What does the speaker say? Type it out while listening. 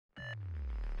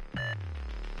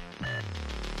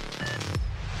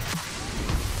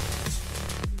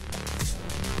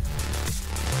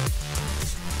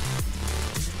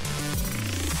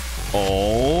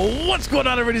Oh, what's going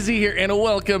on, everybody? Z here, and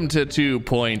welcome to 2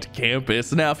 Point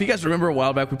Campus. Now, if you guys remember a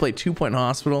while back, we played 2 Point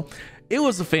Hospital. It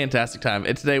was a fantastic time,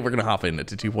 and today we're going to hop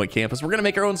into 2 Point Campus. We're going to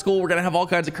make our own school. We're going to have all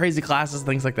kinds of crazy classes,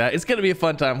 things like that. It's going to be a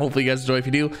fun time. Hopefully, you guys enjoy. If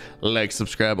you do, like,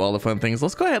 subscribe, all the fun things.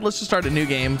 Let's go ahead. Let's just start a new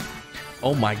game.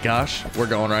 Oh my gosh, we're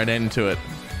going right into it.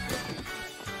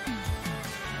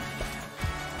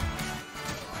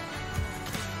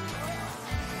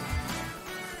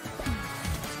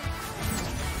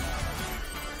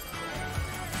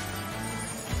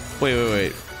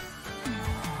 Wait.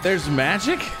 There's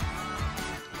magic?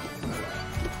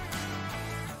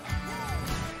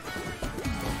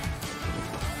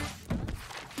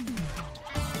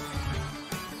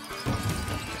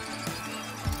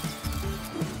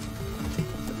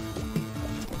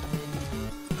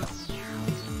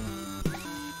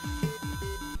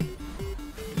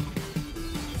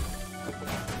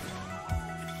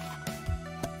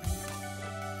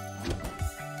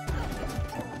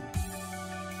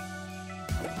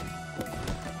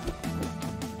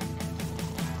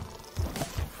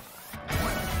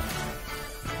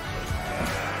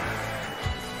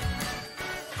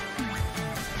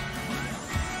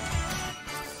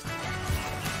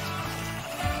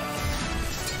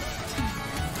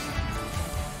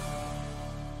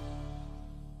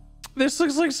 This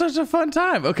looks like such a fun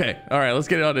time. Okay, all right, let's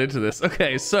get on into this.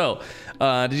 Okay, so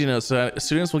did you know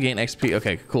students will gain XP?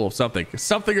 Okay, cool, something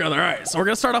or other. All right, so we're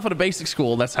gonna start off at a basic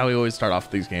school. That's how we always start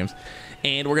off these games,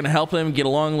 and we're gonna help them get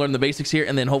along, learn the basics here,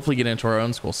 and then hopefully get into our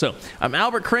own school. So I'm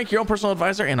Albert Crank, your own personal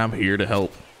advisor, and I'm here to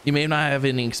help. You may not have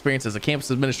any experience as a campus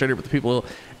administrator, but the people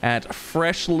at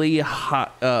Freshly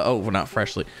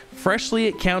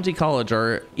County College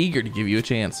are eager to give you a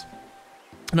chance.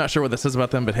 I'm not sure what this says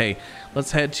about them, but hey, let's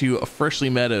head to Freshly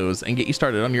Meadows and get you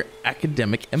started on your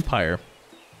academic empire.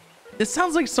 This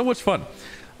sounds like so much fun.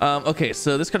 Okay,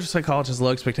 so this countryside college has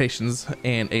low expectations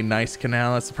and a nice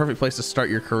canal. That's the perfect place to start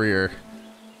your career.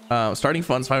 Starting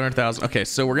funds 500,000. Okay,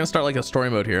 so we're gonna start like a story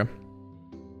mode here.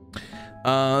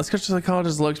 This countryside college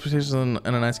has low expectations and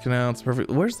a nice canal. It's perfect.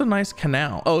 Where's the nice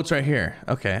canal? Oh, it's right here.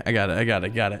 Okay, I got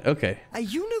it. Okay. A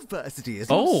university is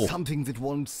not something that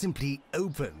one simply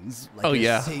opens, like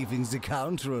a savings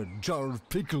account or a jar of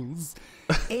pickles.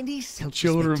 Any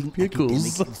self-respecting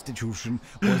academic institution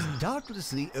was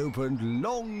doubtlessly opened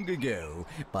long ago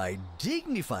by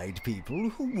dignified people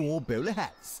who wore bowler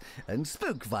hats and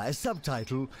spoke via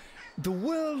subtitle. The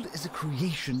world is a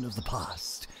creation of the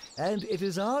past, and it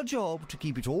is our job to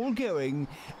keep it all going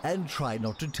and try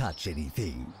not to touch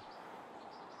anything.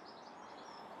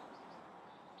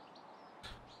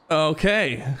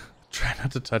 Okay, try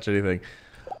not to touch anything.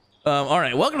 All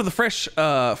right, welcome to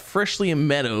the Freshly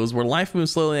Meadows, where life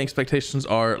moves slowly and expectations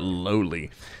are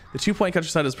lowly. The 2 Point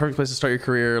countryside is a perfect place to start your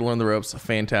career, learn the ropes.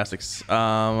 Fantastic.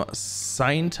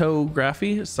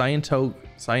 Scientography?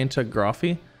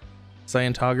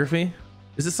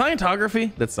 Is it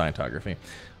scientography? That's scientography.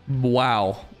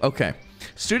 Wow. Okay.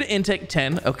 Student intake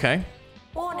 10. Okay.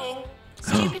 Warning.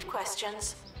 Stupid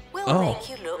questions will make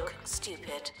you look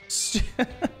stupid.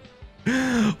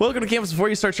 Welcome to campus. Before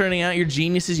you start turning out your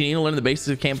geniuses, you need to learn the basics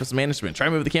of campus management. Try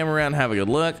to move the camera around, have a good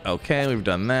look. Okay, we've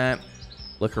done that.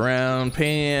 Look around,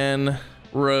 pan,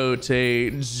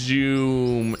 rotate,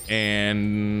 zoom,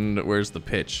 and where's the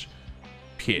pitch?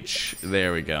 Pitch.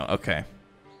 There we go. Okay.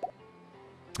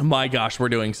 My gosh, we're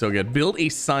doing so good. Build a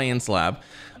science lab.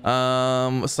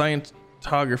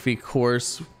 Scientography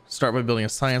course. Start by building a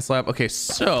science lab. Okay,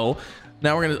 so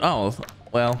now we're gonna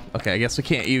okay, I guess we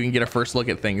can't even get a first look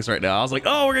at things right now. I was like,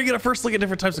 oh, we're gonna get a first look at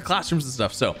different types of classrooms and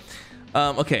stuff. So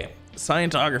okay,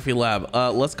 scientography lab.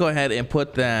 Let's go ahead and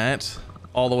put that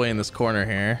all the way in this corner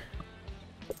here,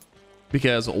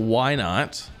 because why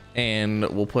not? And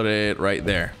we'll put it right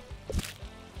there.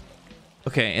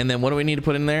 Okay, and then what do we need to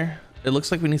put in there? It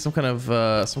looks like we need some kind of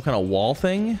wall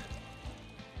thing.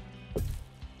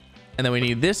 And then we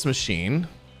need this machine.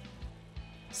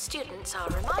 Students are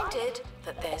reminded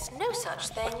that there's no such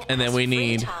thing and then we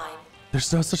need time.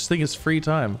 There's no such thing as free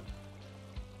time.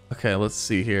 Okay, let's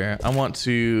see here. I want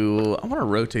to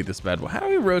rotate this bad boy. How do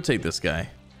we rotate this guy?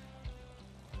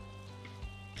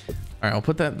 All right, I'll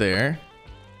put that there.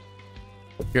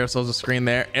 Get ourselves a screen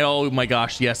there. Oh my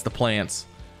gosh, yes, the plants.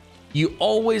 You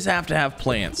always have to have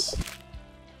plants.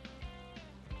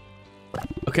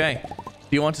 Okay.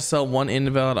 Do you want to sell one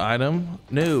invalid item?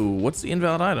 No. What's the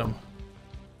invalid item?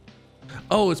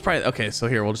 Oh, it's probably... Okay, so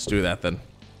here, we'll just do that then.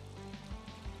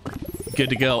 Good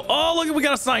to go. Oh, look, we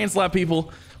got a science lab,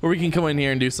 people, where we can come in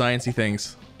here and do sciencey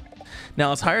things. Now,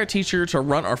 let's hire a teacher to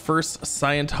run our first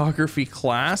scientography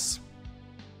class.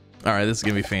 All right, this is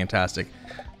going to be fantastic.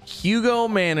 Hugo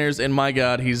Manners, and my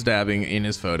God, he's dabbing in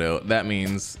his photo. That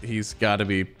means he's got to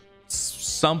be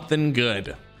something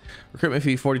good. Recruitment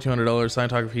fee $4,200.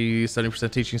 Scientography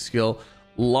 70% teaching skill.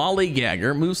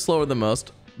 Lollygagger, moves slower than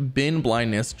most. Bin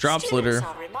blindness, drop slitter.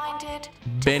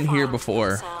 Been here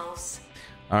before.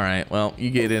 All right, well, you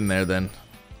get in there then.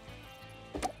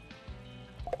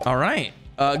 All right,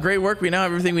 great work. We now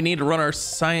have everything we need to run our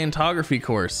Scientography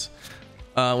course.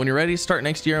 When you're ready, start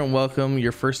next year and welcome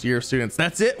your first year of students.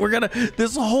 That's it. We're gonna,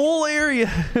 this whole area,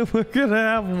 we're gonna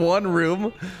have one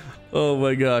room. Oh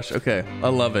my gosh. Okay, I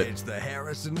love it. It's the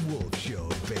Harrison Wolf Show,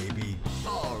 baby.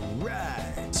 All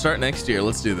right. Start next year.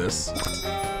 Let's do this.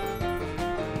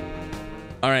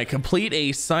 All right, complete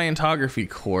a Scientography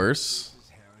course.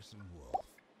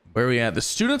 Where are we at? The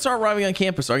students are arriving on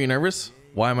campus. Are you nervous?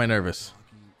 Why am I nervous?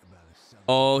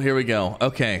 Oh, here we go.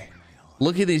 Okay.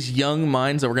 Look at these young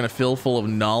minds that we're going to fill full of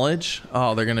knowledge.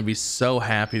 Oh, they're going to be so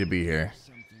happy to be here.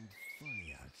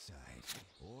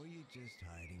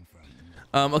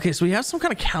 Okay, so we have some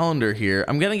kind of calendar here.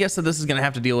 I'm going to guess that this is going to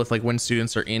have to deal with like when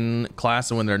students are in class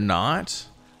and when they're not.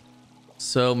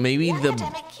 So maybe the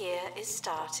academic year is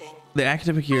starting. The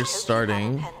academic year is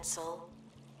starting.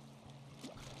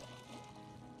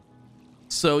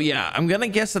 So yeah, I'm gonna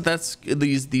guess that that's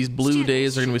these blue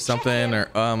days are gonna be something, or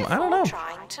I don't know.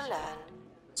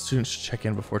 Students should check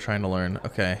in before trying to learn.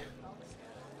 Okay.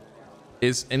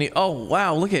 Is any? Oh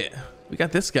wow, look at, we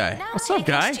got this guy. What's up,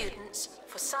 guy? Students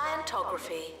for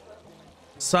Scientography.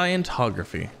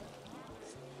 Scientography.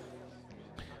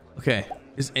 Okay.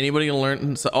 Is anybody gonna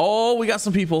learn? So, oh, we got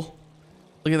some people.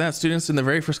 Look at that, students in the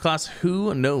very first class.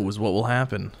 Who knows what will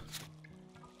happen?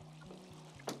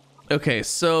 Okay,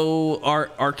 so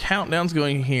our countdown's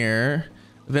going here.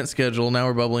 Event schedule. Now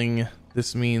we're bubbling.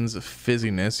 This means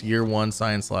fizziness. Year 1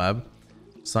 science lab.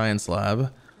 Science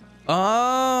lab.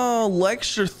 Oh,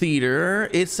 lecture theater.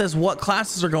 It says what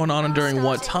classes are going on and during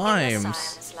what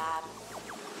times.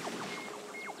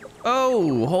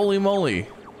 Oh, holy moly.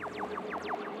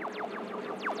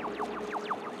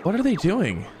 What are they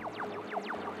doing?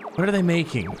 What are they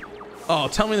making? Oh,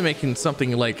 tell me they're making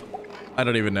something like, I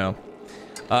don't even know.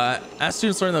 As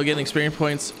students learn, they'll get experience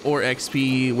points or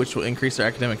XP, which will increase their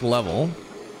academic level.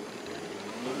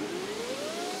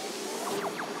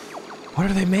 What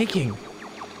are they making?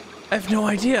 I have no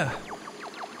idea.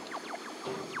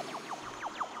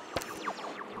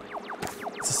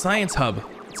 It's a science hub.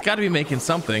 It's got to be making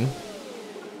something.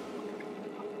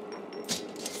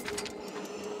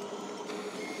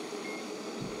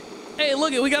 Hey,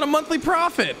 look it, we got a monthly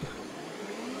profit.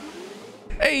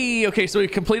 Hey, okay, so we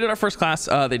completed our first class.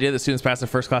 They did. The students passed their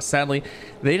first class. Sadly,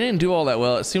 they didn't do all that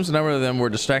well. It seems a number of them were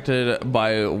distracted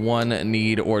by one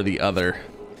need or the other.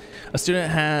 A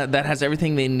student that has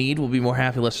everything they need will be more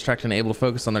happy, less distracted, and able to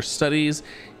focus on their studies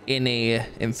in a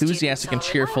enthusiastic and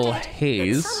cheerful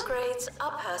haze. Some grades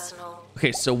are personal.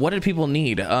 Okay, so what did people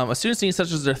need? A student's needs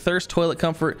such as their thirst, toilet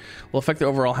comfort will affect their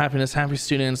overall happiness. Happy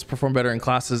students perform better in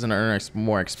classes and earn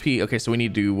more XP. Okay, so we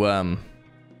need to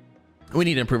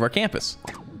improve our campus.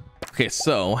 Okay,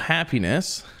 so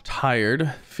happiness,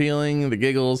 tired, feeling the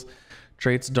giggles,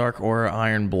 traits, dark aura,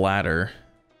 iron bladder.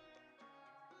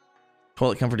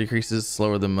 Toilet comfort decreases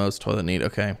slower than most. Toilet need.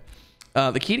 Okay.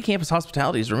 The key to campus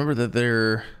hospitality is remember that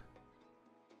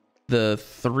the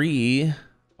 3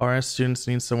 RS students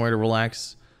need somewhere to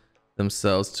relax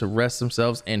themselves, to rest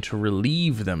themselves, and to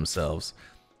relieve themselves.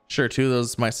 Sure, 2 of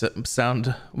those might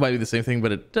be the same thing,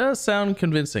 but it does sound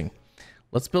convincing.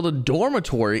 Let's build a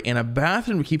dormitory and a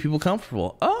bathroom to keep people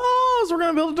comfortable. Oh, so we're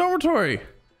gonna build a dormitory.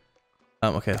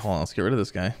 Okay, hold on. Let's get rid of this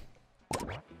guy.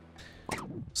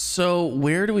 So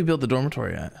where do we build the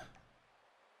dormitory at?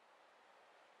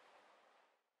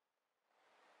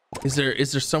 Is there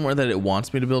somewhere that it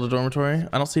wants me to build a dormitory?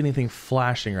 I don't see anything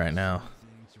flashing right now.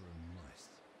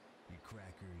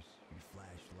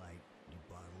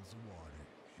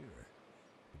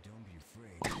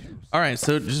 All right,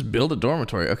 so just build a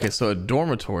dormitory. Okay, so a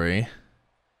dormitory.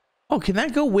 Oh, can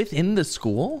that go within the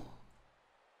school?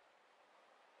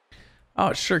 Oh,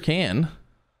 it sure can.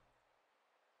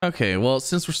 Okay, well,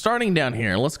 since we're starting down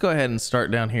here, let's go ahead and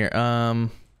start down here.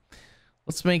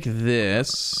 Let's make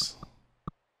this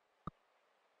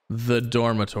the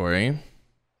dormitory.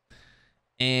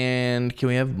 And can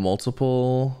we have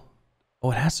multiple?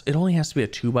 Oh, it only has to be a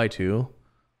 2x2.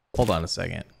 Hold on a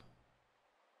second.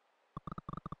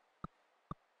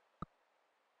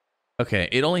 Okay,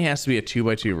 it only has to be a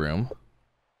 2x2 room.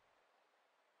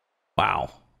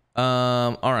 Wow.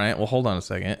 All right, well, hold on a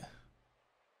second.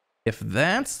 If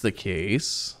that's the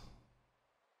case,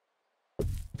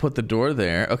 put the door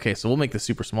there. Okay, so we'll make this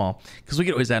super small because we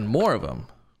can always add more of them.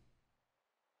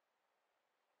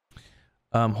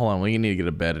 Hold on, we need to get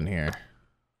a bed in here.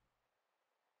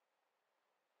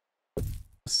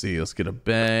 Let's see, let's get a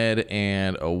bed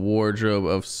and a wardrobe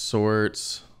of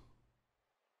sorts.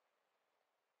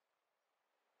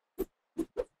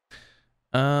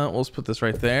 Let's put this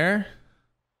right there.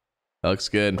 That looks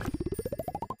good.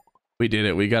 We did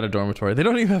it. We got a dormitory. They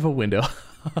don't even have a window.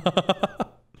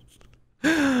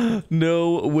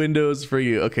 No windows for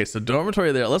you. Okay, so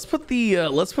dormitory there. Let's put the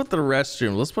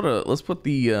restroom. Let's put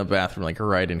the bathroom like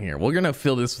right in here. We're gonna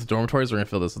fill this with dormitories. We're gonna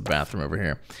fill this with bathroom over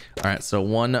here. All right, so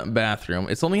one bathroom.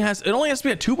 It only has to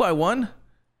be a 2x1.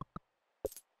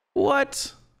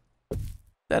 What?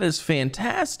 That is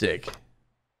fantastic.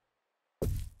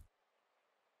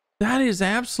 That is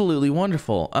absolutely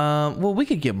wonderful. Well, we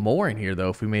could get more in here though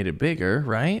if we made it bigger,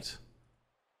 right?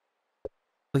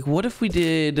 Like, what if we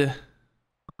did?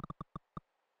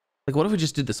 Like, what if we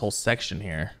just did this whole section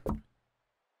here?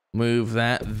 Move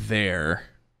that there,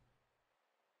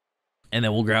 and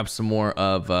then we'll grab some more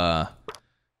of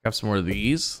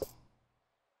these,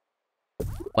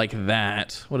 like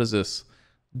that. What is this?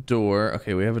 Door.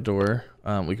 Okay, we have a door.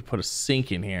 We could put a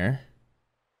sink in here.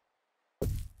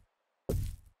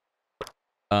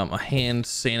 A hand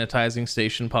sanitizing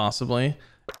station possibly,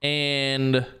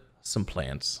 and some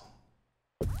plants.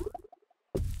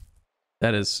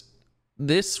 That is,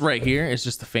 this right here is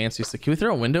just the fanciest. Can we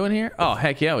throw a window in here? Oh,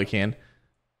 heck yeah, we can.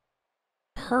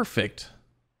 Perfect.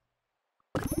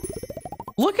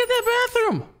 Look at that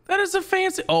bathroom. That is a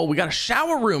fancy. Oh, we got a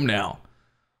shower room now.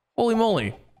 Holy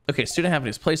moly. Okay, student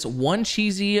happenings. Place one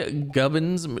cheesy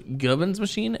gubbins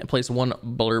machine and place one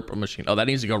blurp machine. Oh, that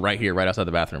needs to go right here, right outside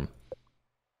the bathroom.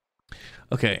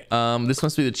 Okay, this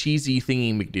must be the cheesy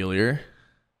thingy McDealier.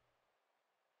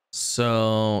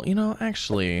 So, you know,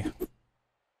 actually,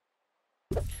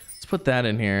 let's put that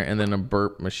in here, and then a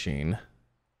burp machine.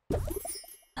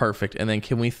 Perfect. And then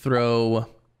can we throw,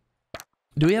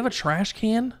 do we have a trash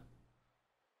can?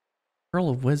 Pearl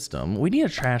of Wisdom. We need a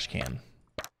trash can.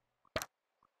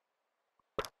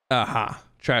 Aha,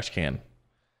 trash can.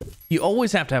 You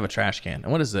always have to have a trash can.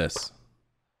 And what is this?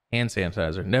 Hand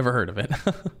sanitizer. Never heard of it.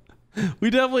 We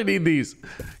definitely need these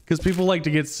because people like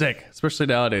to get sick, especially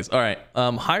nowadays. All right,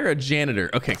 hire a janitor.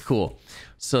 Okay, cool.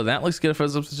 So that looks good. For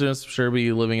us, students sure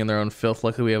be living in their own filth.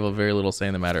 Luckily, we have a very little say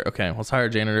in the matter. Okay, let's hire a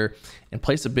janitor and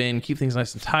place a bin. Keep things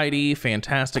nice and tidy.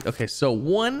 Fantastic. Okay, so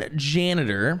one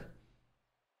janitor.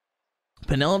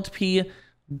 Penelope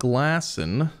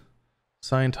Glasson.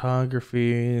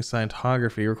 Scientography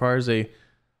requires a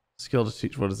skill to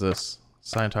teach. What is this?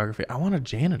 Scientography. I want a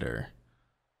janitor.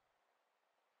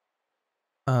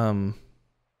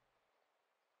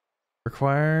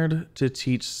 Required to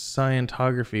teach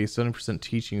Scientography, 70%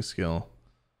 teaching skill.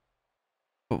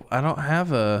 But I don't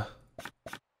have a.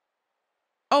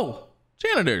 Oh,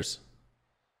 janitors.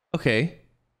 Okay.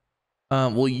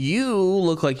 Well, you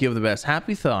look like you have the best.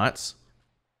 Happy thoughts.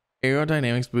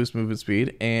 Aerodynamics boost movement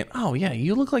speed. And oh yeah,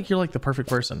 you look like you're like the perfect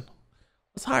person.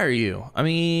 Let's hire you. I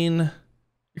mean,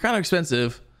 you're kind of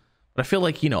expensive, but I feel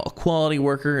like, you know, a quality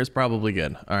worker is probably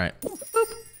good. All right. Boop.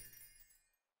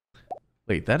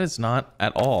 Wait, that is not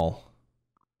at all.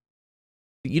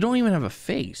 You don't even have a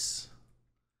face.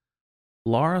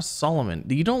 Laura Solomon.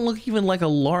 You don't look even like a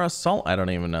Laura I don't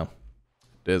even know.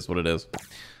 It is what it is.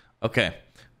 Okay.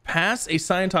 Pass a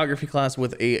Scientography class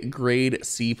with a grade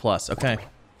C+. Okay.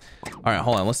 All right,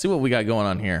 hold on. Let's see what we got going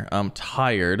on here. I'm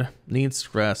tired,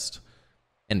 needs rest,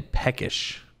 and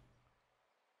peckish.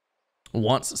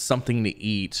 Wants something to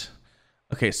eat.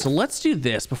 Okay, so let's do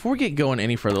this before we get going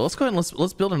any further. Let's go ahead and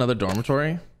let's build another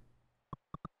dormitory.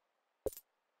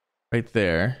 Right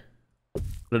there.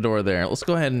 Put a door there. Let's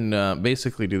go ahead and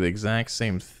basically do the exact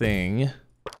same thing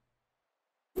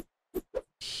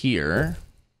here.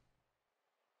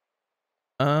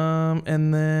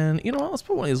 And then, you know what? Let's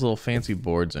put one of these little fancy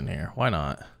boards in here. Why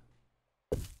not?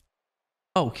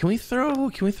 Oh, can we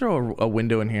throw a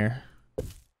window in here?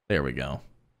 There we go.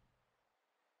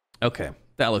 Okay,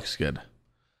 that looks good.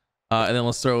 And then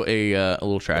let's throw a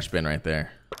little trash bin right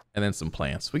there, and then some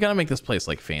plants. We gotta make this place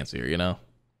like fancier, you know?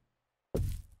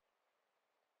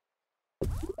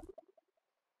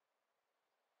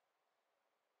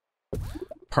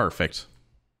 Perfect.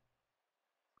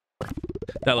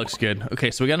 That looks good. Okay,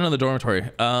 so we got another dormitory.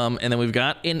 And then we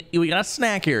got a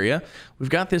snack area. We've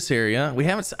got this area. We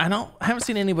haven't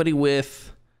seen anybody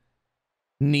with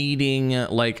needing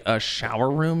like a shower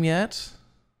room yet.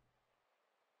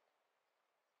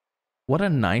 What a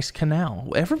nice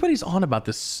canal. Everybody's on about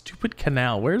this stupid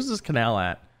canal. Where's this canal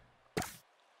at?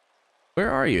 Where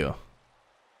are you?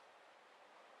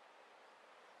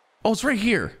 Oh, it's right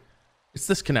here. It's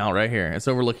this canal right here. It's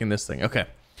overlooking this thing. Okay.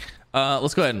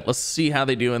 Let's go ahead and let's see how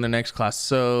they do in their next class.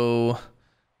 So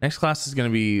next class is going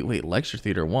to be, wait, lecture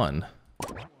theater 1.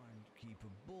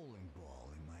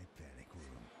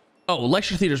 Oh,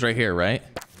 lecture theater's right here, right?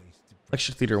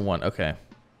 Lecture theater 1. Okay.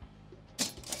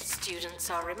 Students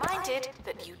are reminded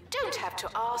that you don't have to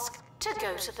ask to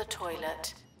go to the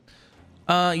toilet.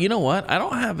 You know what? I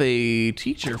don't have a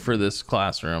teacher for this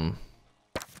classroom.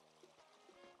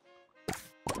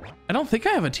 I don't think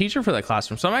I have a teacher for that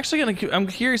classroom. So I'm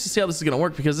curious to see how this is gonna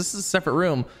work, because this is a separate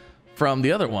room from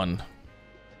the other one.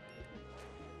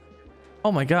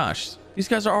 Oh my gosh. These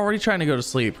guys are already trying to go to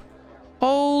sleep.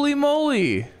 Holy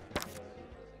moly.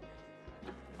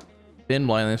 Bin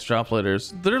blindness, drop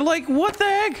litters. They're like, what the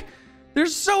heck?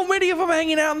 There's so many of them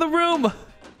hanging out in the room.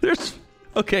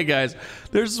 Okay, guys,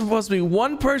 there's supposed to be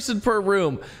 1 person per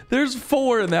room. There's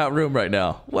 4 in that room right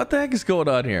now. What the heck is going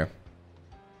on here?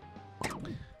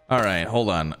 All right, hold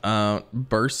on.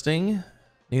 Bursting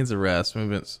needs a rest.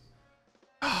 Movements.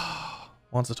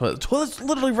 Wants a toilet. The toilet's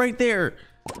literally right there.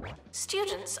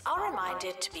 Students are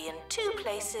reminded to be in 2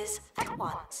 places at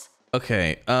once.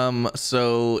 Okay,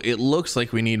 so it looks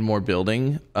like we need more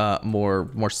building,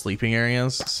 more sleeping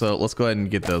areas. So let's go ahead and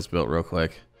get those built real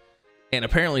quick. And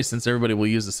apparently, since everybody will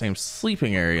use the same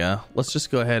sleeping area, let's just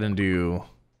go ahead and do...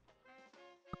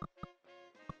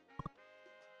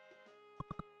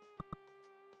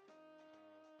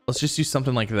 Let's just do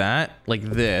something like that, like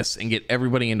this, and get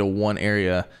everybody into one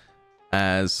area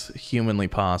as humanly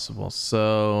possible.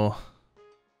 So...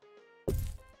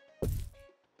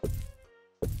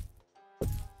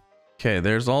 Okay,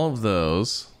 there's all of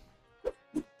those.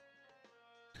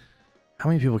 How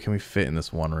many people can we fit in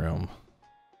this one room?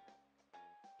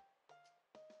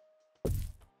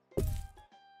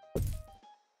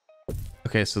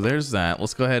 Okay, so there's that.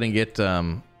 Let's go ahead and get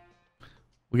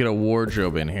we get a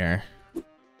wardrobe in here.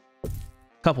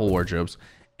 Couple wardrobes.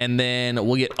 And then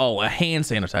we'll get a hand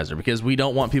sanitizer, because we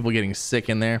don't want people getting sick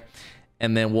in there.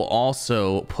 And then we'll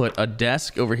also put a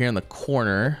desk over here in the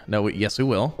corner. No, yes, we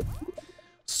will.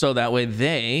 So that way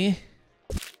they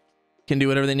can do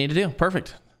whatever they need to do.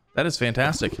 Perfect. That is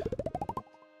fantastic.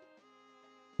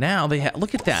 Now they have,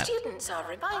 look at that. Students are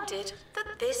reminded that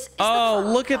this is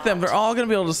look at them. They're all going to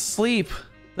be able to sleep.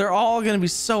 They're all going to be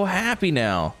so happy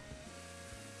now.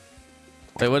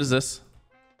 Wait, what is this?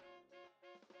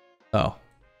 Oh,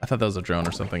 I thought that was a drone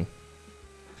or something.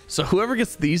 So whoever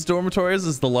gets these dormitories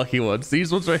is the lucky ones.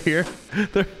 These ones right here,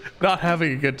 they're not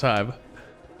having a good time.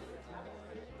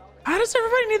 How does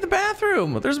everybody need the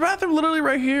bathroom? There's a bathroom literally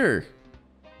right here.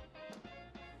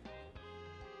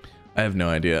 I have no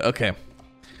idea. Okay.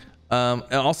 And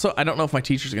also, I don't know if my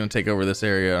teacher's going to take over this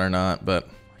area or not, but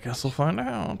I guess we'll find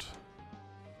out.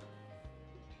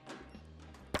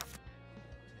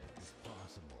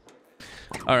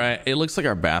 All right. It looks like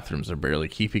our bathrooms are barely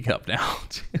keeping up now.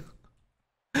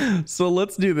 So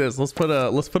let's do this. Let's put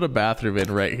a bathroom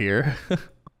in right here.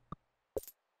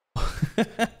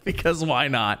 Because why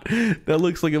not? That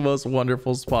looks like the most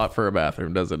wonderful spot for a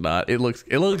bathroom, does it not? It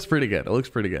looks pretty good. It looks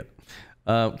pretty good.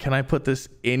 Can I put this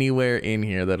anywhere in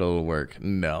here that it'll work?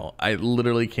 No, I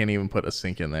literally can't even put a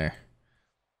sink in there.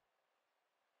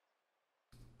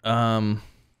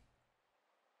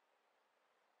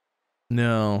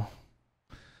 No.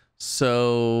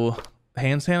 So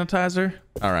hand sanitizer.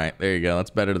 All right, there you go. That's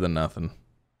better than nothing.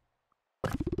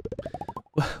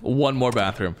 One more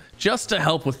bathroom just to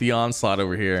help with the onslaught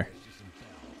over here.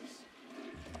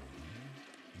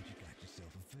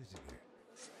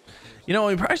 You know,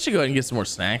 we probably should go ahead and get some more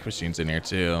snack machines in here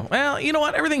too. Well, you know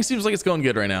what? Everything seems like it's going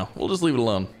good right now. We'll just leave it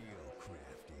alone.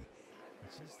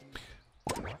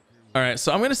 All right,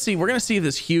 so we're gonna see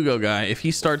this Hugo guy, if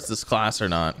he starts this class or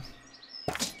not.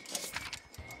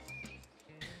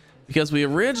 Because we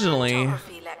originally...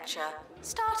 Photography lecture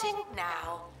starting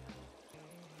now.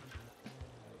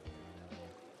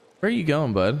 Where are you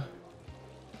going, bud?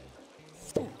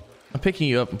 I'm picking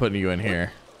you up and putting you in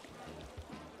here.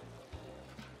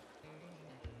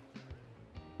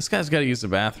 This guy's got to use the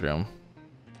bathroom.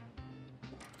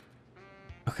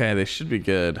 Okay, they should be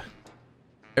good.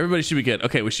 Everybody should be good.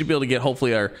 Okay, we should be able to get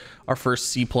hopefully our first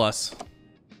C+.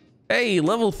 Hey,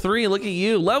 level 3, look at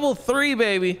you. Level 3,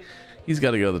 baby. He's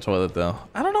got to go to the toilet though.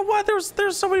 I don't know why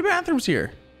there's so many bathrooms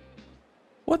here.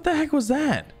 What the heck was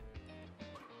that?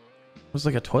 It was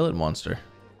like a toilet monster.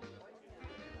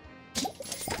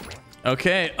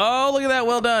 Okay. Oh, look at that.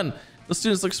 Well done. The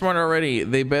students look smarter already.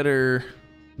 The better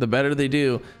they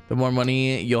do, the more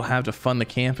money you'll have to fund the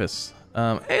campus. Hey,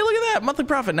 look at that. Monthly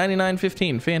profit,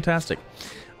 $99.15. Fantastic.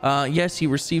 Yes, you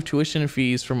receive tuition and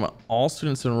fees from all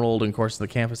students enrolled in courses of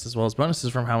the campus, as well as bonuses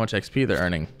from how much XP they're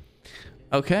earning.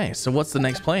 Okay, so what's the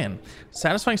next plan?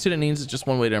 Satisfying student needs is just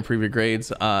one way to improve your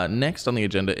grades. Next on the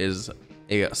agenda is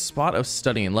a spot of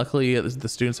studying. Luckily, the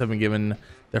students have been given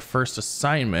their first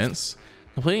assignments.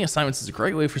 Completing assignments is a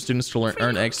great way for students to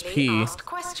earn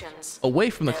XP away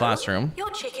from the classroom. Your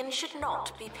chicken should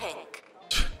not be pink.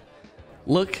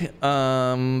 Look,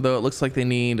 though it looks like they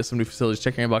need some new facilities.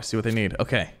 Check your inbox, see what they need.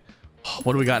 Okay,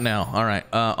 what do we got now? All right.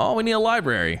 Oh, we need a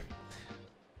library.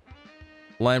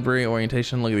 Library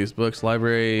orientation. Look at these books.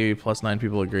 Library plus 9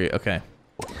 people agree. Okay,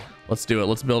 let's do it.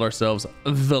 Let's build ourselves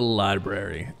the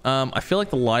library. I feel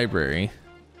like the library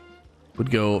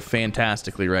would go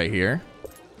fantastically right here.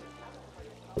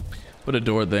 Put a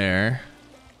door there.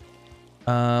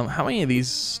 How many of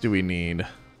these do we need?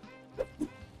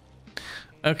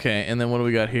 Okay, and then what do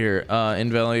we got here?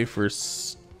 In Valley for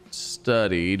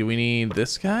study. Do we need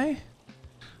this guy?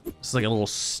 It's like a little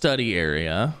study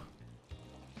area.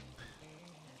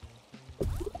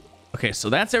 Okay,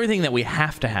 so that's everything that we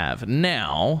have to have.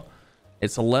 Now,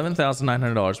 it's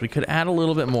 $11,900. We could add a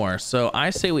little bit more. So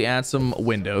I say we add some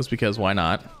windows, because why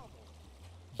not?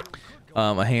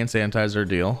 A hand sanitizer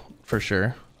deal, for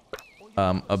sure.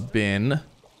 A bin,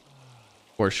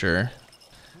 for sure.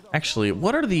 Actually,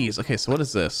 what are these? Okay, so what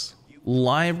is this?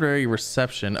 Library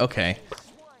reception. Okay.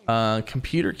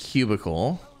 Computer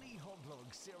cubicle.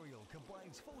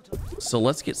 So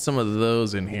let's get some of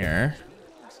those in here.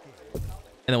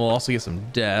 And then we'll also get some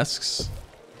desks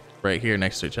right here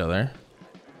next to each other.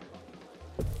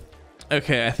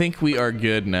 Okay, I think we are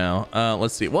good now.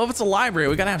 Let's see. Well, if it's a library,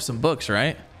 we gotta have some books,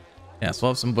 right? Yeah, so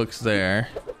we'll have some books there.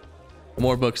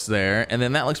 More books there. And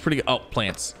then that looks pretty good. Oh,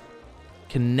 plants.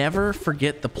 Can never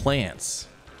forget the plants.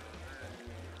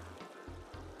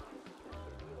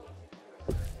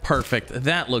 Perfect.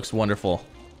 That looks wonderful.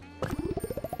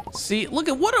 See, look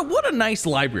at what a nice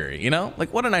library, you know?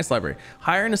 Like, what a nice library.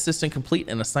 Hire an assistant, complete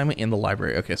an assignment in the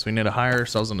library. Okay, so we need to hire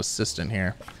ourselves an assistant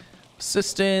here.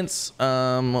 Assistants,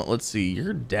 let's see,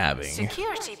 you're dabbing.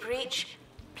 Security breach.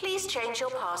 Please change your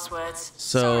passwords.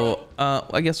 So,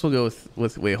 I guess we'll go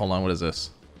with wait, hold on, what is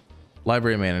this?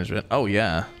 Library management. Oh,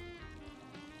 yeah.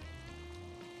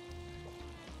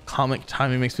 Comic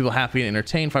timing makes people happy and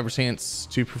entertained. 5%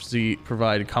 to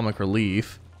provide comic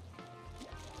relief.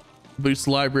 Boost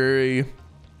library.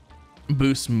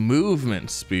 Boost movement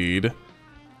speed.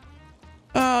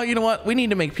 Oh, you know what? We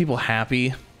need to make people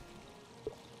happy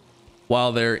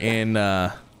while they're in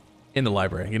the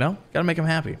library, you know? Gotta make them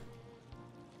happy.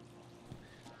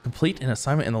 Complete an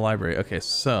assignment in the library. Okay,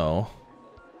 so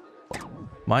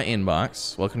my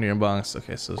inbox. Welcome to your inbox.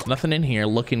 Okay, so there's nothing in here.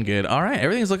 Looking good. All right,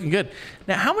 everything's looking good.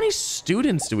 Now, how many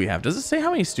students do we have? Does it say how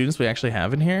many students we actually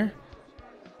have in here?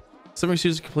 So many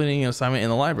students completing an assignment in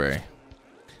the library.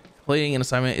 Completing an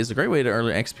assignment is a great way to earn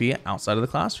XP outside of the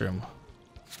classroom.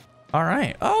 All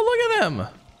right. Oh, look at them.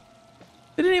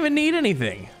 They didn't even need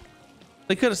anything.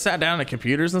 They could have sat down at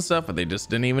computers and stuff, but they just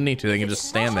didn't even need to. They can just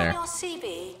stand there. On your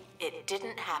CV, it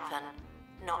didn't happen.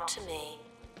 Not to me.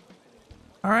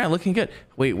 All right, looking good.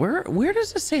 Wait, where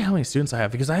does it say how many students I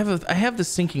have? Because I have the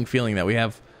sinking feeling that we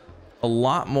have a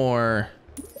lot more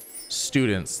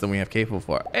students than we have capable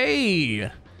for.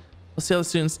 Hey, let's see how the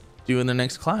students do in their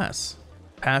next class.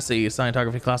 Pass a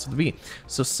scientography class with a B.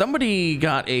 So somebody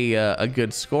got a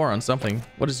good score on something.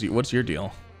 What's your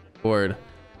deal? Bored.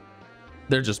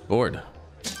 They're just bored.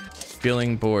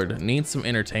 Feeling bored. Need some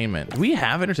entertainment. Do we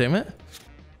have entertainment?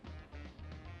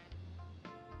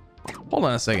 Hold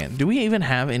on a second. Do we even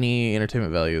have any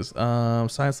entertainment values?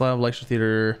 Science lab, lecture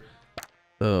theater,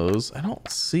 those. I don't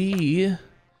see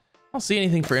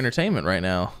anything for entertainment right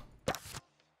now.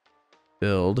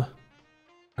 Build.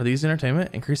 Are these entertainment?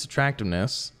 Increase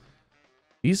attractiveness.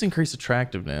 These increase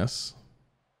attractiveness.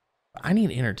 I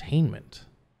need entertainment.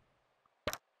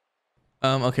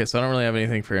 Okay, so I don't really have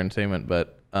anything for entertainment,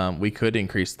 but we could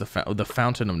increase the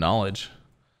fountain of knowledge.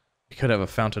 We could have a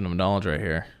fountain of knowledge right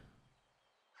here.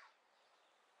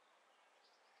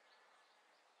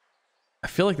 I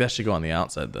feel like that should go on the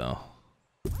outside though.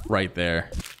 Right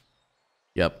there.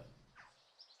 Yep.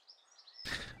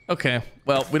 Okay.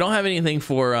 Well, we don't have anything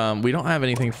for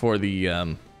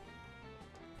the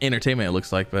entertainment, it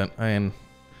looks like, but I mean,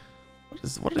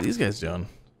 what are these guys doing?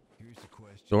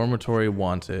 Dormitory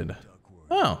wanted.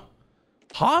 Oh.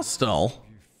 Hostel.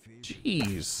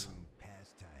 Jeez.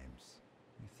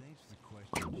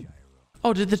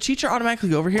 Oh, did the teacher automatically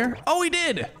go over here? Oh, he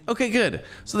did. Okay, good.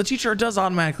 So the teacher does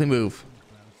automatically move.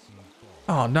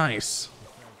 Oh, nice.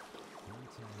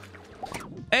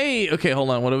 Hey, okay, hold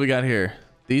on. What do we got here?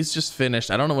 These just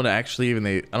finished. I don't know what actually even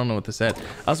I don't know what this said.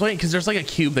 I was waiting because there's like a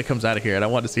cube that comes out of here and I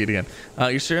wanted to see it again.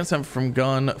 Your students have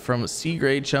gone from C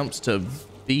grade chumps to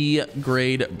B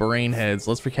grade brainheads.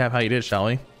 Let's recap how you did, shall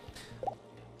we?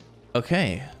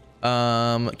 Okay.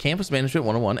 Campus management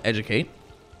 101, educate.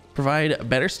 Provide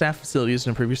better staff facilities to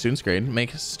improve your students' grade.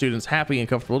 Make students happy and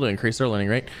comfortable to increase their learning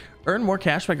rate. Earn more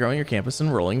cash by growing your campus and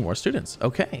enrolling more students.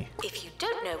 Okay. If you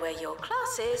don't know where your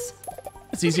class is,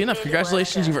 it's easy enough.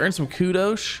 Congratulations, you've earned some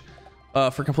kudos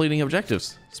for completing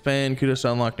objectives. Spend kudos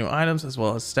to unlock new items as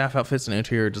well as staff outfits and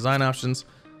interior design options.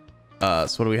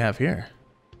 So what do we have here?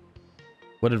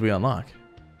 What did we unlock?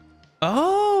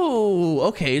 Oh,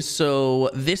 okay.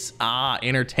 So this,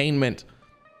 entertainment.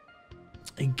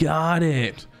 Got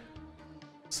it.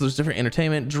 So there's different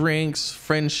entertainment, drinks,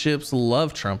 friendships,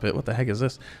 love trumpet. What the heck is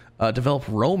this? Develop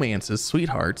romances,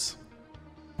 sweethearts,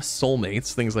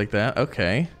 soulmates, things like that.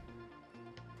 Okay.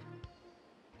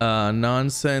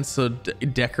 Nonsense. So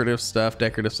decorative stuff.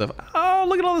 Oh,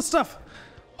 look at all this stuff.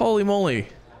 Holy moly.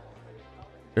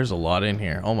 There's a lot in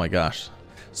here. Oh my gosh.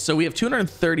 So we have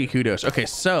 230 kudos. Okay,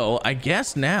 so I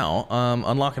guess now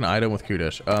unlock an item with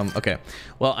kudos. Okay,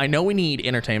 well, I know we need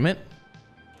entertainment.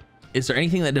 Is there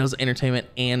anything that does entertainment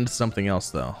and something else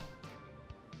though?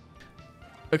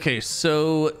 Okay,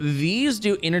 so these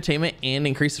do entertainment and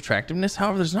increase attractiveness.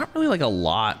 However, there's not really like a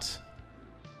lot.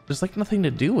 There's like nothing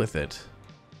to do with it.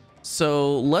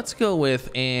 So let's go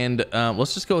with, and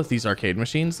let's just go with these arcade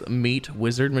machines. Meat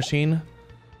wizard machine,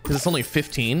 because it's only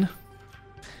 15.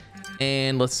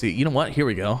 And let's see, you know what? Here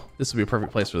we go. This would be a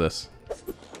perfect place for this.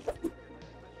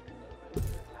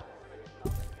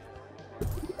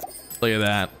 Look at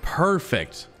that.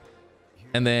 Perfect.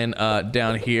 And then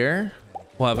down here,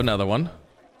 we'll have another one.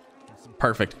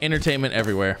 Perfect. Entertainment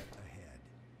everywhere.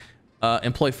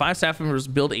 Employ 5 staff members,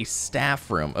 build a staff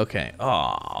room. Okay.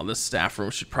 Oh, this staff room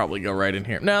should probably go right in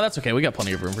here. No, that's okay. We got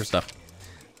plenty of room for stuff.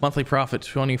 Monthly profit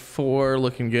 24,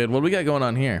 looking good. What do we got going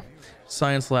on here?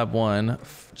 Science lab 1,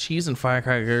 cheese and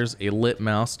firecrackers, a lit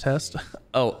mouse test.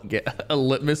 Oh, get a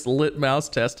lit mouse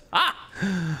test.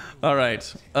 All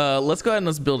right, let's go ahead and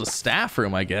let's build a staff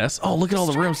room, I guess. Oh, look at all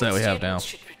the rooms that we have now.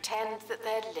 should pretend that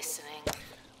they're listening.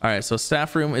 All right, so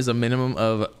staff room is a minimum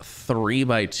of 3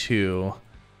 by 2.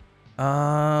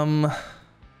 I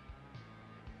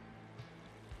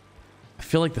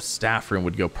feel like the staff room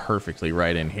would go perfectly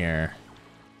right in here.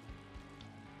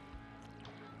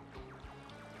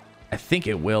 I think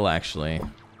it will actually.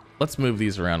 Let's move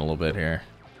these around a little bit here.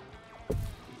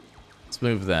 Let's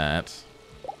move that.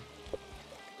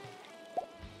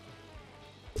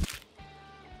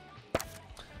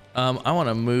 I want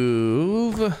to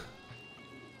move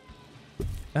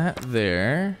that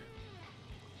there.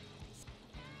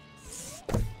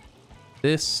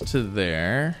 This to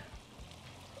there.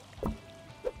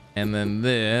 And then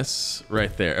this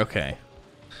right there. Okay.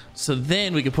 So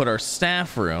then we can put our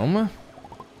staff room.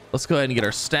 Let's go ahead and get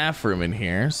our staff room in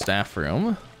here. Staff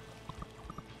room.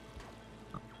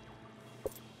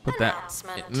 Put that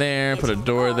in there. Put a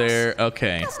door there.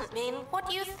 Okay. Doesn't mean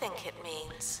what you think it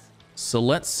means. So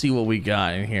let's see what we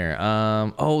got in here.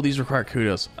 Oh, these require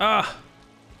kudos. That's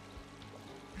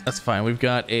fine. We've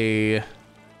got a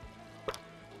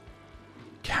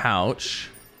couch.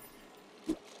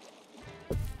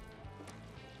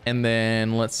 And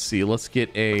then let's see. Let's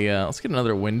get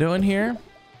another window in here.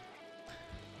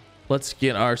 Let's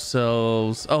get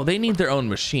ourselves... Oh, they need their own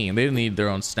machine. They need their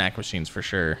own snack machines for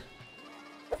sure.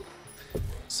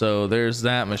 So there's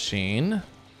that machine.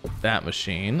 That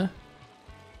machine.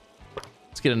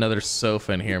 Let's get another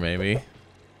sofa in here, maybe.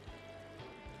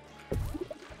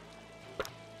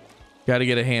 Got to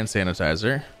get a hand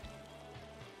sanitizer.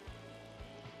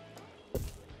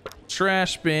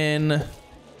 Trash bin.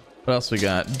 What else we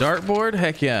got? Dartboard?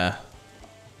 Heck yeah.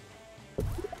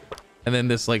 And then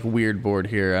this like weird board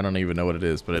here. I don't even know what it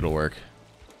is, but it'll work.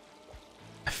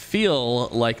 I feel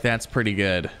like that's pretty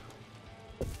good.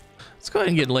 Let's go ahead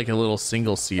and get like a little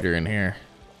single seater in here.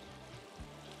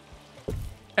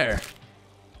 There.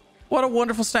 What a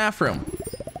wonderful staff room.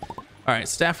 All right,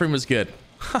 staff room is good.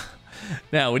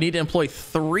 Now we need to employ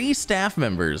 3 staff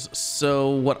members. So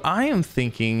what I am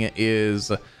thinking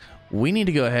is we need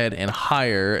to go ahead and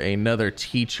hire another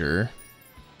teacher.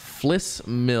 Fliss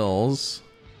Mills.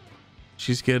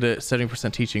 She's good at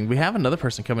 70% teaching. We have another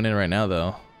person coming in right now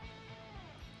though,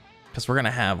 because we're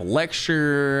gonna have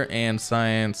lecture and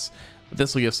science. But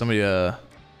this will give somebody a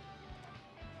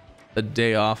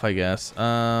day off, I guess.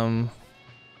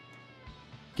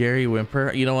 Gary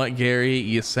Wimper. You know what, Gary?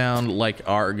 You sound like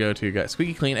our go-to guy.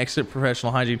 Squeaky clean, excellent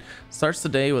professional hygiene. Starts the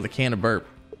day with a can of burp.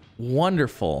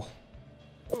 Wonderful.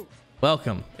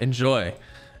 Welcome. Enjoy.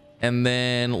 And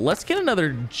then let's get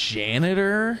another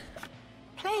janitor.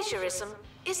 Plagiarism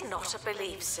is not a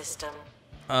belief system.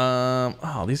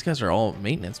 Oh, these guys are all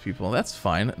maintenance people. That's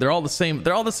fine. They're all the same.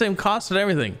 They're all the same cost and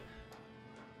everything.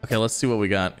 Okay, let's see what we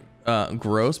got.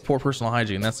 Gross, poor personal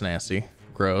hygiene. That's nasty.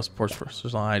 Gross, poor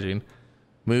personal hygiene.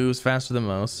 Moves faster than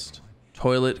most.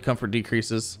 Toilet comfort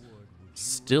decreases.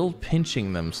 Still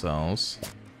pinching themselves.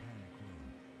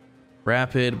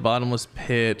 Rapid, bottomless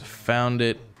pit. Found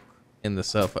it in the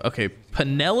sofa. Okay,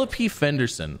 Penelope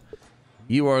Fenderson.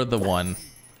 You are the one.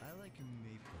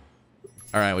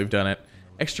 All right, we've done it.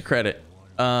 Extra credit.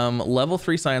 Level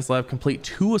 3 science lab. Complete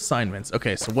 2 assignments.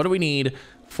 Okay, so what do we need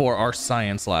for our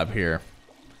science lab here?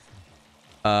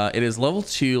 It is level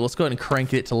 2. Let's go ahead and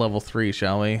crank it to level 3,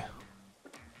 shall we?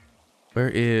 Where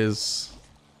is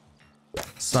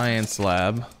science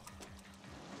lab?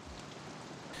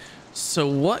 So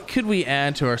what could we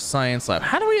add to our science lab?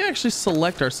 How do we actually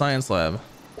select our science lab?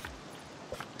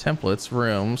 Templates,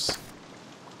 rooms,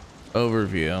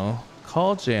 overview,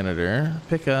 call janitor,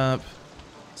 pick up,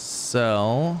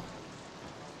 sell.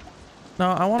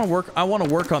 No, I want to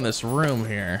work on this room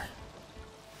here.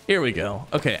 Here we go.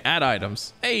 Okay, add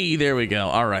items. Hey, there we go.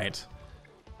 All right.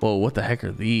 Whoa, what the heck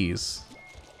are these?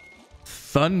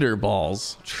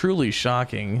 Thunderballs. Truly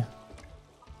shocking.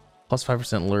 Plus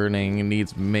 5% learning,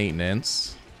 needs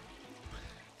maintenance.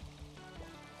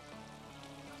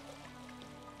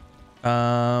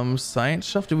 Science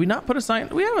shelf. Did we not put a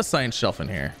science? We have a science shelf in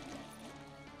here.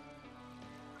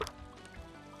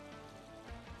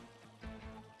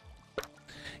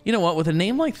 You know what? With a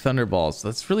name like Thunderballs,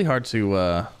 that's really hard to.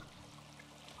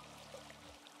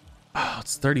 Oh,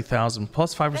 it's 30,000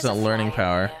 plus 5% learning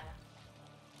power.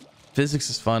 Physics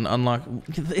is fun. Unlock.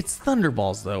 It's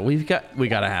Thunderballs though. We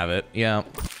gotta have it. Yeah.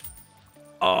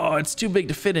 Oh, it's too big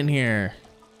to fit in here.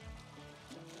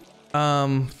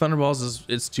 Thunderballs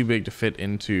it's too big to fit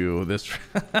into this.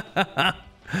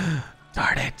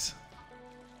 Darn it.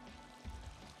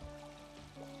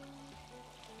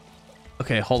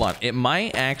 Okay, hold on. It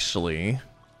might actually.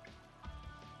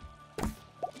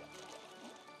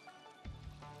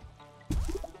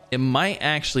 It might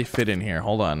actually fit in here.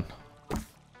 Hold on.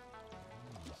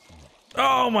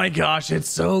 Oh my gosh, it's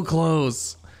so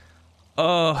close.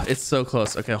 Oh, it's so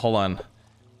close. Okay, hold on.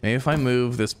 Maybe if I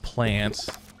move this plant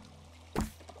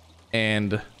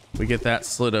and we get that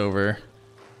slid over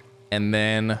and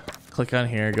then click on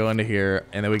here, go into here,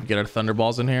 and then we can get our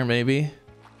Thunderballs in here, maybe.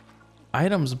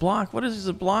 Items block. What is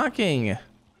it blocking?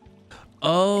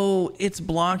 Oh, it's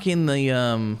blocking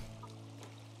the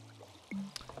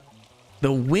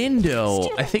window.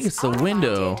 I think it's the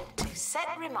window. To set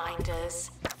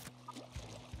reminders.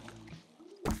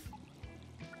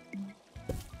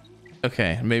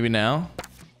 Okay, maybe now.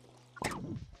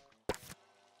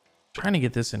 Trying to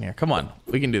get this in here. Come on,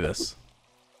 we can do this.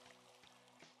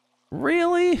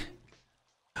 Really?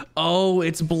 Oh,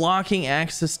 it's blocking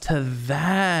access to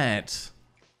that.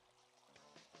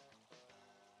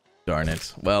 Darn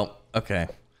it. Well, okay.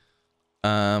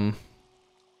 Well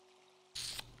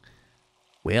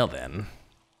then.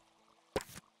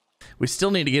 We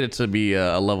still need to get it to be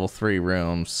a level 3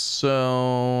 room,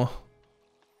 so...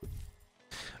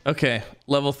 Okay,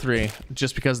 level 3,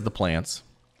 just because of the plants.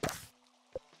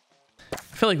 I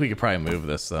feel like we could probably move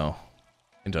this though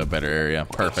into a better area.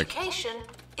 Perfect. Education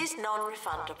is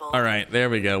non-refundable. All right,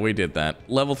 there we go. We did that.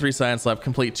 Level 3 science lab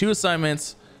complete. 2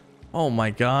 assignments. Oh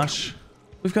my gosh,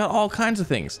 we've got all kinds of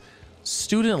things.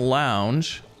 Student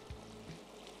lounge,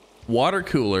 water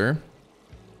cooler,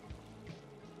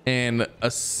 and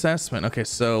assessment. Okay,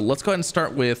 so let's go ahead and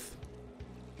start with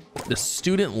the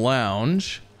student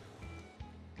lounge.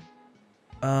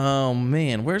 Oh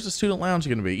man, where's the student lounge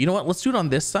gonna be? You know what? Let's do it on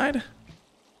this side.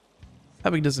 How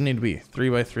big does it need to be? 3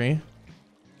 by 3.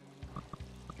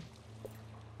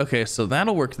 Okay, so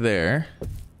that'll work there.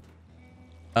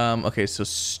 Okay, so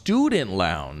student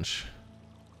lounge.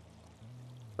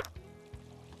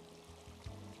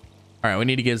 All right, we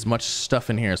need to get as much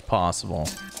stuff in here as possible.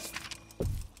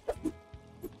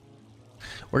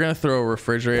 We're gonna throw a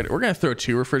refrigerator. We're gonna throw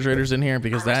 2 refrigerators in here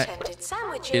because that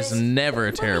is never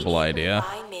a terrible idea.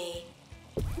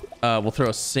 We'll throw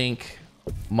a sink,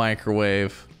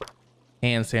 microwave,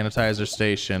 hand sanitizer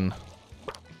station,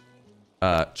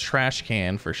 trash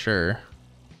can for sure.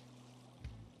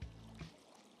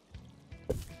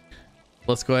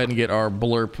 Let's go ahead and get our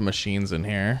blurp machines in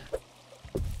here.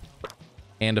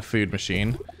 And a food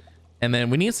machine. And then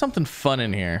we need something fun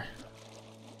in here.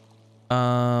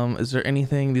 Is there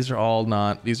anything? These are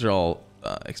all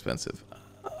expensive.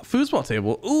 Foosball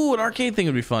table. Ooh, an arcade thing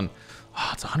would be fun.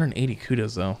 Oh, it's 180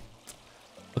 kudos though.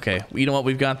 Okay, you know what?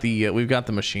 We've got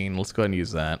the machine. Let's go ahead and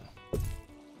use that.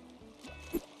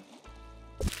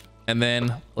 And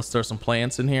then let's throw some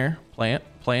plants in here.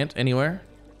 Plant anywhere.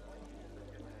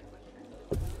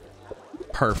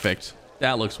 Perfect.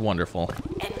 That looks wonderful.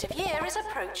 End of year is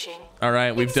approaching. All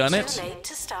right, we've done it. Too late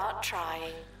to start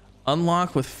trying.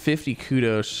 Unlock with 50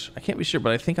 kudos. I can't be sure,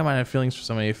 but I think I might have feelings for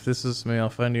somebody. If this is, maybe I'll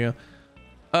find you.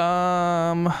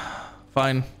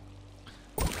 Fine.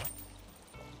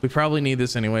 We probably need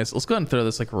this anyways. Let's go ahead and throw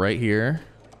this like right here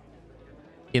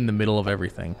in the middle of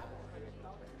everything.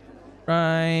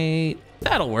 Right.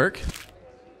 That'll work.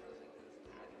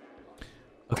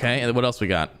 Okay, and what else we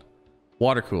got?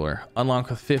 Water cooler.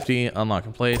 Unlock with 50. Unlock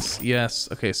in place. Yes.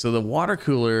 Okay, so the water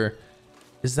cooler,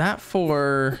 is that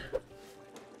for...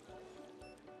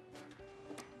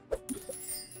 I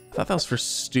thought that was for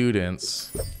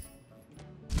students.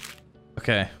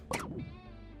 Okay.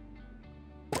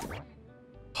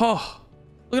 Oh,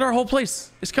 look at our whole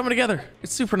place. It's coming together.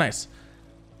 It's super nice.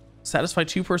 Satisfy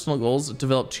 2 personal goals.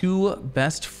 Develop 2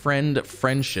 best friend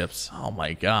friendships. Oh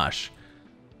my gosh.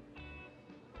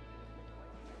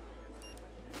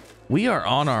 We are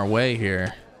on our way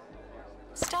here.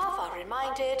 Staff are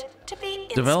reminded to be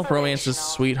Develop romances,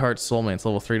 sweethearts, soulmates,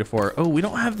 level 3 to 4. Oh, we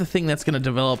don't have the thing that's going to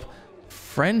develop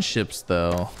friendships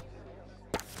though.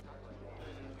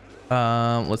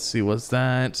 Let's see, what's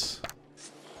that?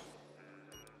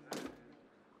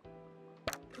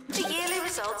 The yearly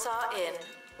results are in.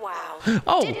 Wow.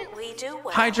 Oh, didn't we do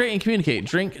well? Hydrate and communicate.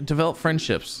 Drink, develop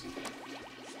friendships.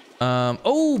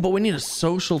 Oh, but we need a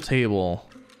social table.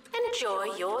 Enjoy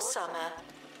your summer.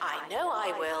 I know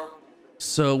I will.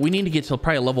 So we need to get to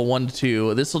probably level 1 to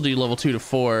 2. This will do level 2 to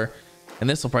 4, and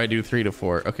this will probably do 3 to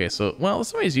 4. Okay, so well,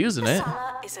 somebody's using it.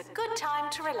 Summer is a good time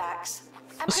to relax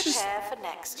and prepare for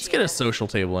next year. Let's get a social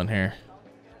table in here.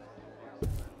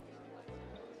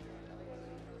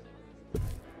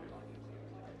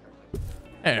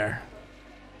 There.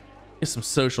 Get some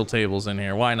social tables in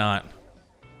here. Why not?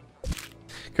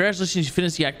 Congratulations, you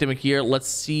finished the academic year. Let's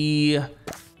see.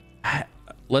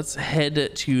 Let's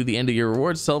head to the end of your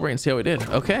rewards, celebrate, and see how we did.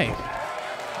 Okay.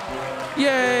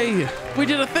 Yay! We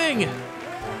did a thing!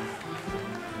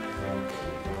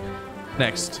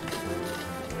 Next.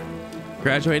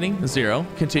 Graduating, 0.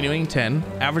 Continuing, 10.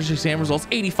 Average exam results,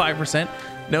 85%.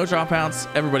 No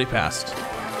dropouts. Everybody passed.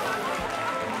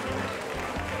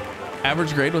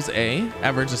 Average grade was A.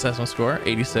 Average assessment score,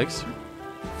 86.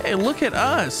 Hey, look at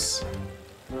us.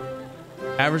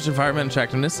 Average environment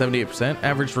attractiveness, 78%.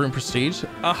 Average room prestige.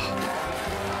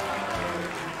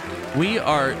 We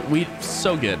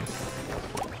so good.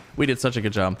 We did such a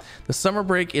good job. The summer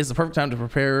break is the perfect time to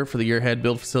prepare for the year ahead,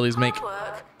 build facilities, make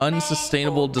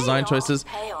unsustainable design choices,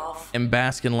 and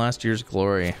bask in last year's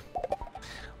glory.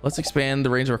 Let's expand the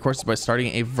range of our courses by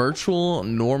starting a virtual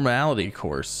normality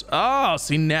course. Oh,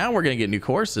 see, now we're gonna get new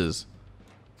courses.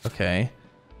 Okay.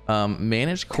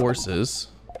 Manage courses.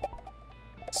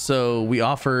 So we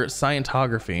offer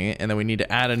Scientography, and then we need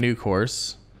to add a new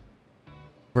course.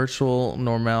 Virtual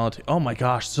normality. Oh my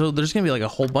gosh. So there's gonna be like a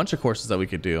whole bunch of courses that we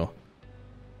could do.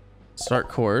 Start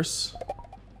course.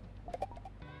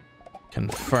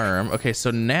 Confirm. Okay,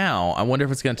 so now I wonder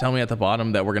if it's going to tell me at the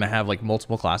bottom that we're going to have like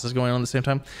multiple classes going on at the same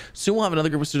time. Soon we'll have another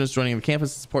group of students joining the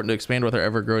campus. It's important to expand with our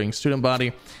ever-growing student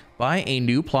body. Buy a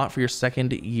new plot for your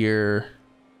second year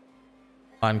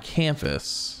on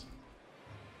campus.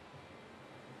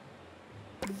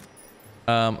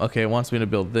 Okay, it wants me to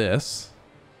build this.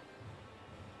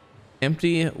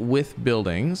 Empty with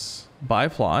buildings. Buy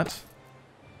plot.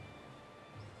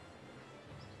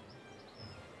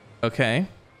 Okay.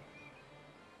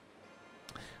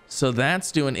 So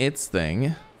that's doing its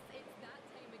thing.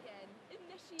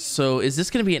 So is this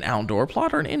going to be an outdoor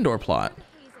plot or an indoor plot?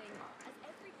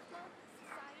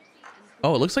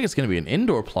 Oh, it looks like it's going to be an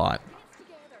indoor plot.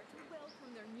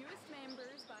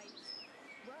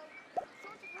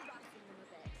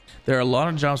 There are a lot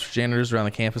of jobs for janitors around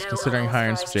the campus, considering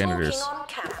hiring some janitors.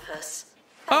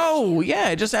 Oh,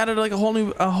 yeah, it just added like a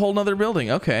whole nother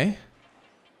building. Okay.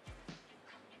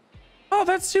 Oh,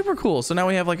 that's super cool. So now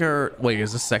we have like our, wait,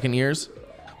 is this second years?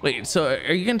 Wait, so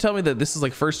are you gonna tell me that this is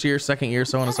like first year, second year,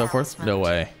 so on and so forth? No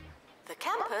way. The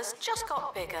campus just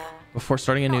got bigger. Before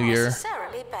starting a new year,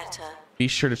 necessarily better. Be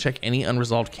sure to check any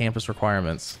unresolved campus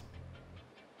requirements.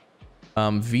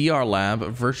 VR lab,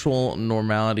 virtual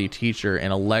normality teacher,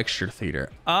 and a lecture theater.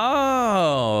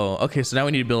 Oh, okay. So now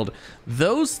we need to build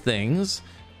those things.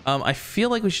 I feel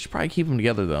like we should probably keep them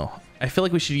together though. I feel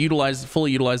like we should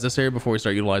fully utilize this area before we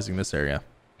start utilizing this area.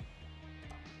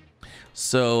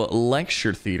 So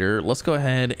lecture theater, let's go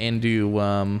ahead and do,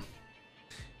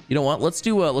 you know what? Let's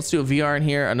do a VR in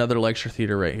here, another lecture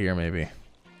theater right here, maybe.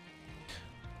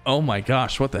 Oh my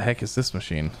gosh, what the heck is this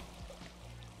machine?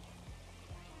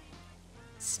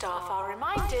 Staff are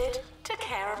reminded to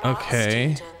care about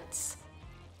students.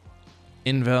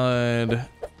 Invalid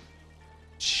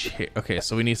chair. Okay,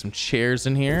 so we need some chairs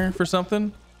in here for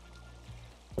something.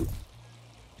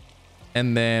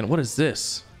 And then what is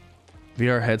this?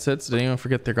 VR headsets. Did anyone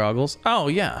forget their goggles? Oh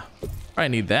yeah, I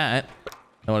need that.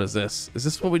 And what is this? Is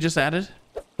this what we just added?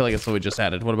 I feel like it's what we just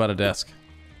added. What about a desk?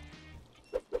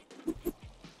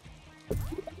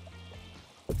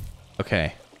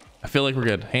 Okay, I feel like we're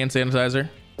good. Hand sanitizer,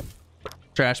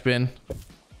 trash bin,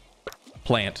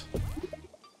 plant,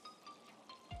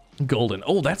 golden.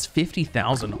 Oh, that's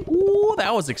 50,000. Ooh,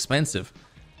 that was expensive.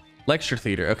 Lecture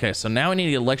theater. Okay, so now we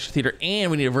need a lecture theater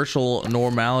and we need a virtual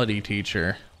normality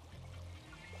teacher.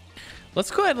 Let's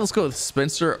go ahead and let's go with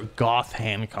Spencer Goth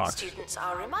Hancock. Students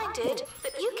are reminded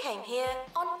that you came here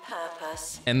on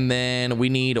purpose. And then we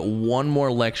need one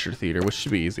more lecture theater, which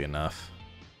should be easy enough.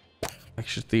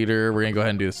 Lecture theater, we're gonna go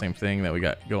ahead and do the same thing that we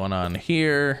got going on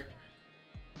here.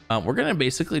 We're gonna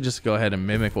basically just go ahead and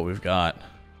mimic what we've got.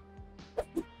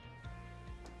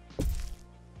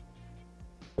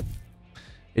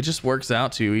 It just works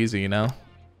out too easy, you know?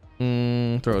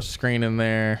 Throw a screen in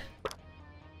there.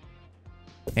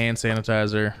 Hand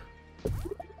sanitizer.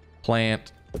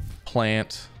 Plant.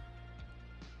 Plant.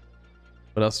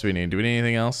 What else do we need? Do we need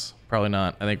anything else? Probably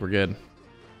not. I think we're good.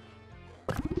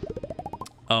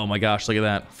 Oh my gosh, look at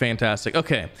that. Fantastic.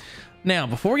 Okay. Now,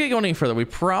 before we get going any further, we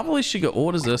probably should go... Oh,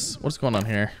 what is this? What's going on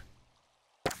here?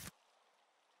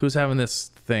 Who's having this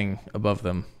thing above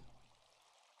them?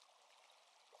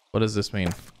 What does this mean?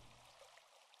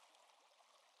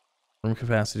 Room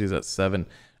capacity is at 7.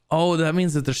 Oh, that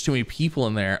means that there's too many people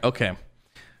in there. Okay.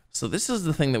 So this is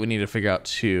the thing that we need to figure out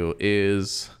too,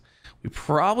 is we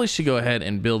probably should go ahead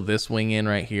and build this wing in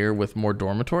right here with more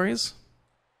dormitories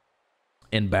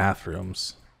and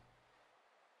bathrooms.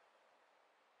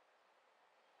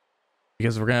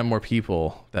 Because if we're gonna have more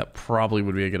people, that probably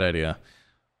would be a good idea.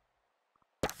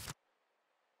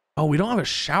 Oh, we don't have a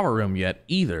shower room yet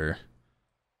either.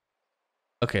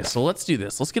 Okay, so let's do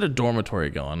this. Let's get a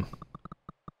dormitory going.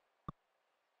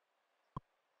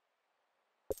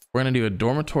 We're gonna do a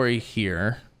dormitory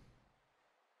here.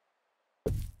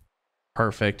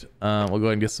 Perfect. We'll go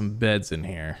ahead and get some beds in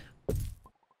here.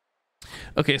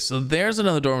 Okay, so there's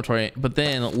another dormitory, but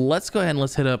then let's go ahead and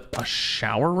let's hit up a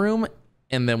shower room,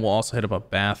 and then we'll also hit up a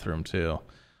bathroom too.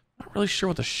 Not really sure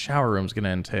what the shower room's gonna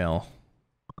entail.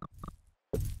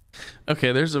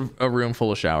 Okay, there's a room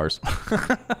full of showers.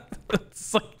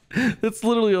 That's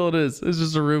literally all it is. It's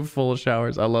just a room full of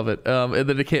showers. I love it. And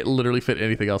then it can't literally fit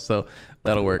anything else, so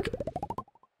that'll work.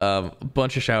 A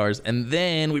bunch of showers, and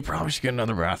then we probably should get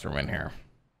another bathroom in here.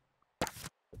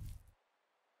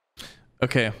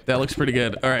 Okay, that looks pretty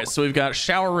good. All right, so we've got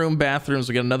shower room, bathrooms.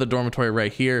 We got another dormitory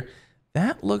right here.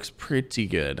 That looks pretty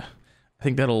good. I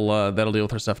think that'll deal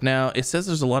with our stuff. Now, it says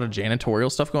there's a lot of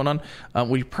janitorial stuff going on.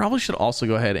 We probably should also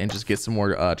go ahead and just get some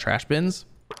more trash bins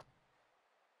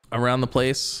around the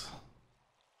place.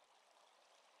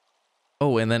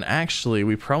 Oh, and then actually,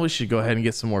 we probably should go ahead and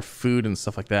get some more food and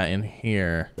stuff like that in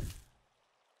here.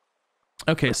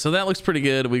 Okay, so that looks pretty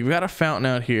good. We've got a fountain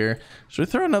out here. Should we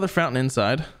throw another fountain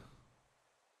inside? I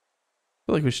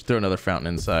feel like we should throw another fountain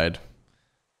inside.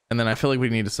 And then I feel like we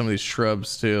need some of these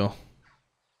shrubs too.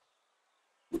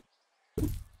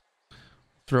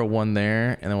 Throw one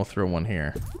there, and then we'll throw one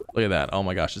here. Look at that. Oh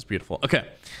my gosh, it's beautiful. Okay,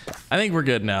 I think we're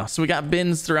good now. So we got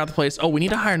bins throughout the place. Oh, we need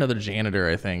to hire another janitor,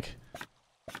 I think.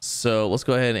 So let's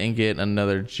go ahead and get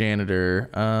another janitor.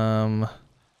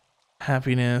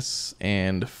 Happiness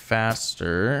and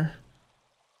faster.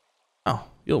 Oh,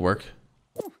 you'll work.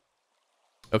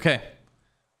 Okay.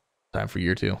 Time for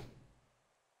year 2.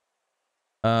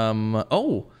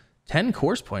 Oh, 10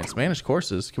 course points. Manage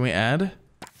courses. Can we add?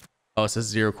 Oh, it says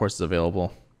 0 courses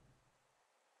available.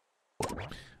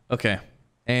 Okay.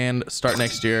 And start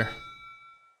next year.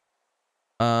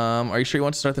 Are you sure you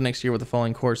want to start the next year with the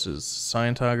following courses?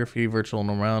 Scientography, virtual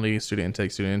normality, student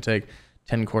intake,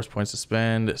 10 course points to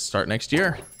spend. Start next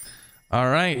year. All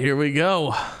right, here we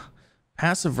go.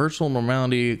 Pass a virtual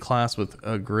normality class with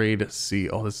a grade C.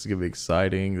 Oh, this is gonna be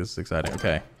exciting. This is exciting.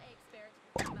 Okay.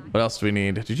 What else do we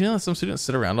need? Did you know that some students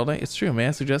sit around all day? It's true. May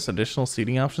I suggest additional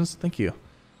seating options? Thank you.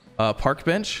 Park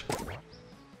bench.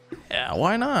 Yeah,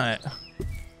 why not?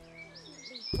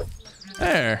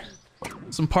 There.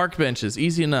 Some park benches.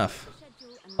 Easy enough.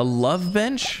 A love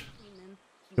bench?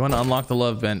 You want to unlock the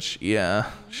love bench?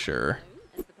 Yeah, sure.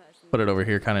 Put it over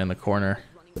here, kind of in the corner.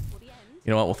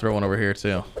 You know what? We'll throw one over here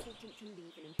too.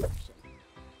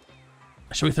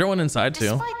 Should we throw one inside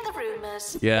too? Despite the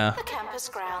rumors, yeah. The campus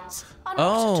grounds are not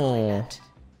Oh. a toilet.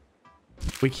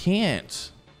 We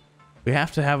can't. We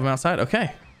have to have them outside.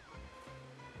 Okay.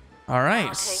 All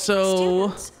right. So.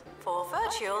 For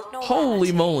virtual normality.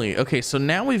 Holy moly. Okay, so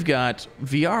now we've got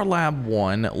VR Lab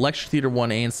 1, Lecture Theater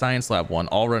 1A, and Science Lab 1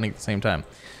 all running at the same time.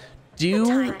 The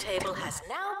timetable has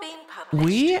now been published.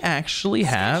 We actually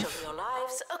have... Schedule your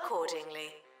lives accordingly.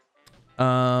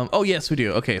 Oh, yes, we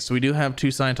do. Okay, so we do have 2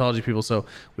 Scientology people. So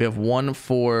we have one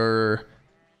for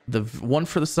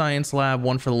the Science Lab,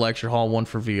 one for the Lecture Hall, one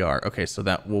for VR. Okay, so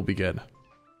that will be good.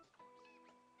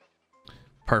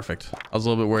 Perfect. I was a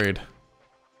little bit worried.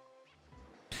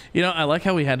 You know, I like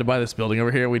how we had to buy this building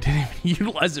over here. We didn't even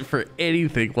utilize it for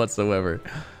anything whatsoever.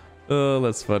 Oh,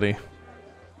 that's funny.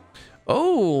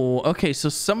 Oh, okay. So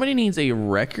somebody needs a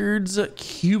records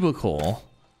cubicle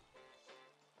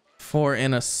for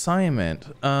an assignment.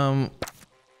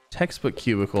 Textbook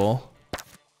cubicle,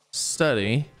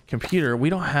 study, computer. We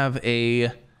don't have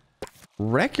a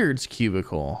records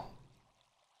cubicle.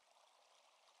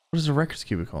 What is a records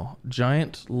cubicle?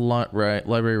 Giant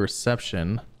library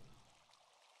reception.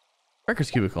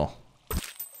 Records cubicle.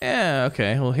 Yeah,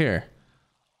 okay. Well, here.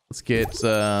 Let's get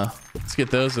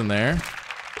those in there.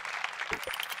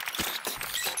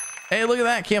 Hey, look at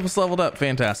that. Campus leveled up.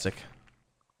 Fantastic.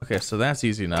 Okay, so that's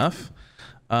easy enough.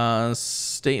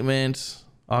 Statement.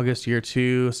 August year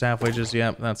 2. Staff wages.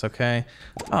 Yep, that's okay.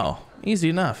 Oh, easy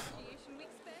enough.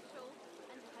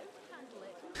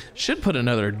 Should put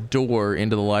another door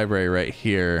into the library right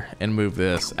here and move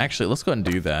this. Actually, let's go ahead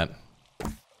and do that.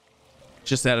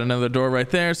 Just add another door right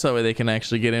there so that way they can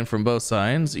actually get in from both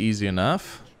sides. Easy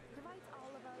enough.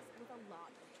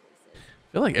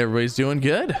 I feel like everybody's doing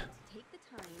good.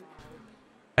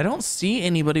 I don't see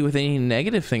anybody with any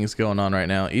negative things going on right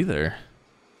now either.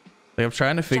 Like, I'm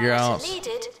trying to figure out...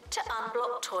 needed to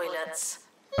unblock toilets.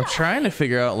 I'm trying to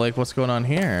figure out like what's going on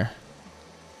here.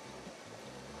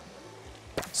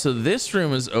 So this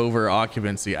room is over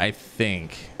occupancy, I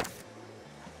think.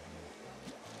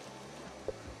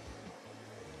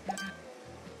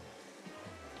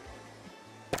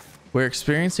 We're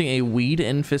experiencing a weed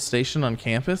infestation on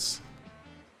campus.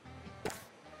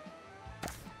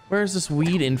 Where is this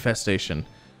weed infestation?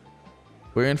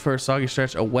 We're in for a soggy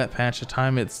stretch, a wet patch of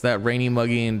time. It's that rainy,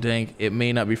 muggy, and dank. It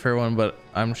may not be fair one, but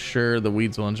I'm sure the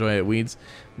weeds will enjoy it. Weeds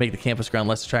make the campus ground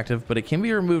less attractive, but it can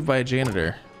be removed by a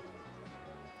janitor.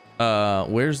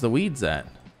 Where's the weeds at?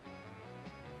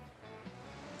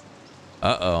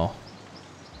 Uh-oh.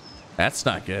 That's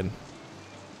not good.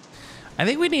 I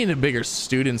think we need a bigger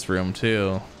students room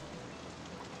too,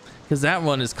 because that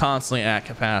one is constantly at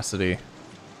capacity.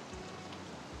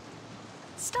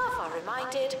 Staff are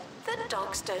reminded that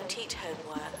dogs don't eat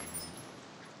homework.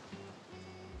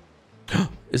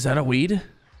 Is that a weed?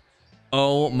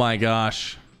 Oh my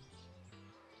gosh.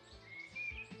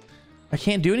 I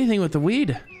can't do anything with the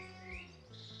weed.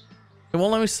 It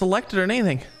won't let me select it or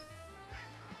anything.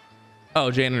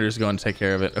 Oh, janitor's going to take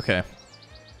care of it. Okay.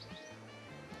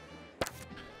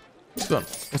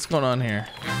 What's going on here?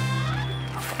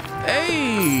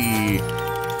 Hey!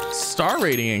 Star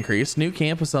rating increase. New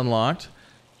campus unlocked.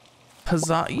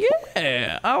 Huzzah.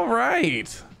 Yeah! All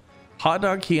right. Hot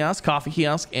dog kiosk, coffee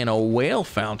kiosk, and a whale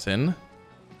fountain.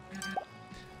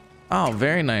 Oh,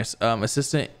 very nice.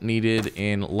 Assistant needed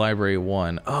in library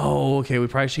 1. Oh, okay. We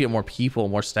probably should get more people,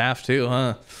 more staff too,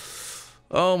 huh?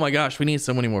 Oh my gosh, we need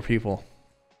so many more people.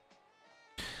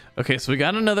 Okay, so we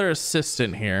got another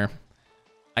assistant here.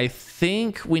 I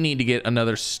think we need to get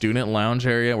another student lounge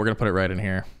area. We're gonna put it right in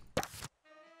here.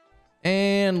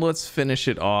 And let's finish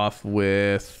it off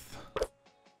with...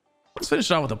 Let's finish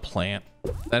it off with a plant.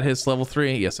 That hits level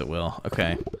 3? Yes, it will.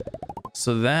 Okay.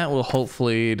 So that will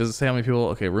hopefully... Does it say how many people?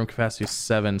 Okay, room capacity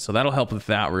 7. So that'll help with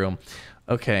that room.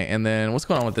 Okay, and then what's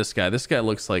going on with this guy? This guy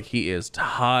looks like he is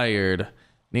tired.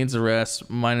 Needs a rest.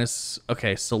 Minus...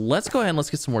 Okay, so let's go ahead and let's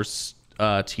get some more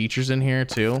teachers in here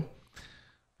too,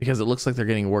 because it looks like they're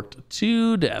getting worked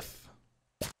to death.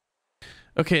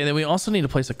 Okay, and then we also need to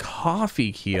place a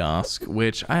coffee kiosk,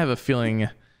 which I have a feeling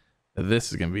that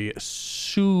this is going to be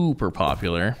super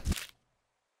popular.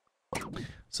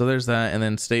 So there's that, and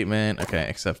then statement. Okay,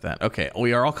 accept that. Okay,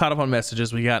 we are all caught up on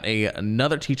messages. We got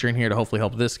another teacher in here to hopefully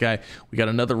help this guy. We got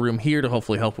another room here to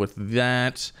hopefully help with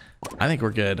that. I think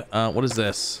we're good. What is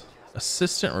this?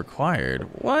 Assistant required.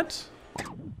 What?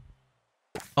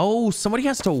 Oh, somebody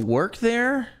has to work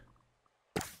there?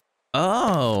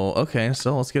 Oh, okay.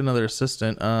 So let's get another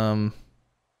assistant.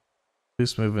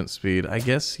 Boost movement speed. I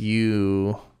guess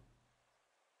you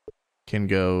can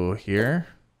go here.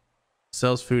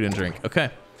 Sells food and drink. Okay.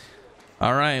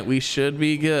 All right, we should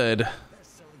be good.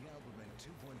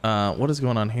 What is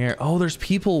going on here? Oh, there's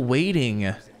people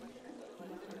waiting.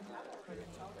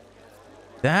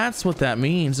 That's what that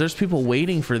means. There's people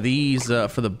waiting for these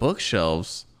for the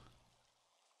bookshelves.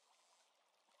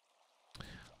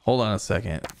 Hold on a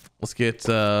second. Let's get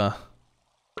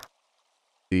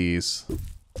these.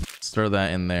 Let's throw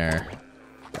that in there.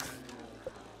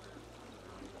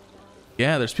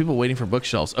 Yeah, there's people waiting for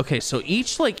bookshelves. Okay, so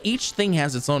each thing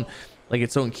has its own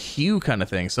queue kind of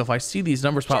thing. So if I see these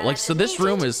numbers pop, like, so this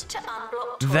room is,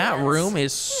 that room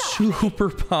is super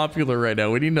popular right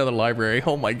now. We need another library.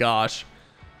 Oh my gosh.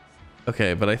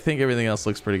 Okay, but I think everything else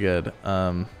looks pretty good.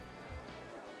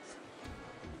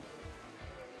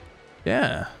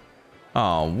 Yeah.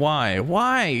 Oh, why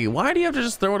do you have to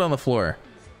just throw it on the floor?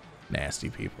 Nasty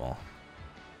people.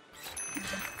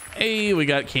 Hey, we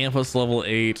got campus level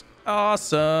 8.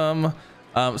 Awesome.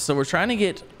 So we're trying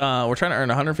to earn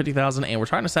 150,000, and we're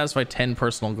trying to satisfy 10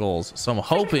 personal goals. So I'm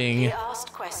hoping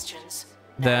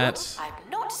that I've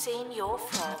not seen your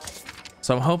frog.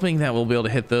 So I'm hoping that we'll be able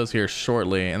to hit those here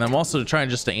shortly. And I'm also trying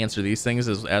just to answer these things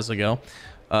as we go.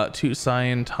 2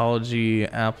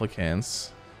 Scientology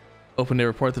applicants. Open day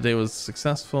report, the day was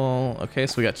successful. Okay,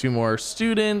 so we got 2 more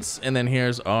students. And then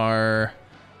here's our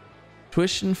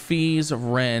tuition fees,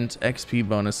 rent, XP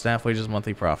bonus, staff wages,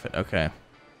 monthly profit. Okay.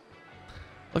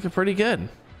 Looking pretty good.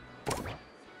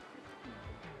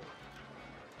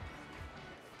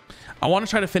 I want to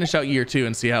try to finish out year 2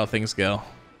 and see how things go.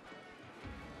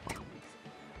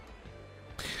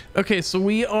 Okay, so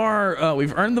we are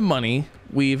we've earned the money,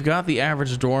 we've got the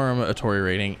average dormitory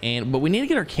rating, but we need to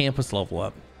get our campus level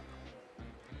up.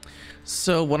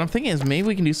 So what I'm thinking is maybe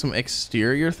we can do some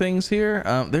exterior things here.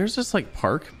 There's this like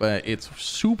park, but it's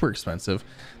super expensive.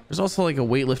 There's also like a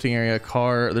weightlifting area,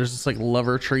 car, there's this like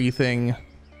lover tree thing.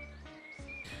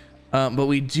 But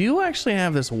we do actually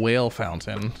have this whale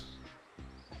fountain,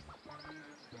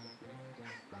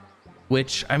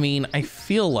 which, I mean, I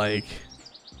feel like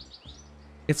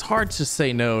it's hard to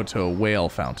say no to a whale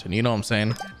fountain, you know what I'm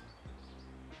saying?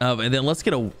 And then let's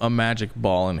get a magic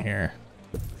ball in here.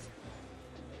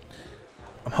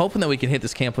 I'm hoping that we can hit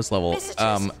this campus level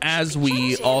as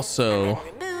we also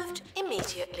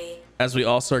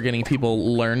are getting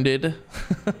people learned.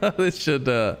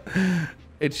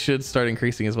 It should start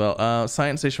increasing as well.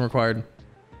 Science station required.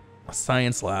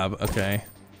 Science lab. Okay.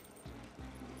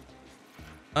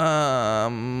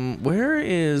 Where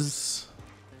is...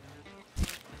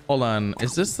 Hold on.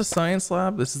 Is this the science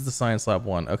lab? This is the science lab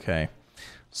 1. Okay.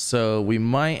 So we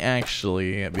might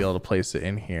actually be able to place it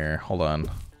in here. Hold on.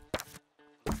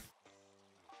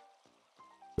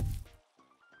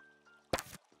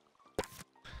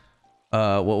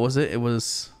 What was it?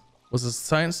 Was it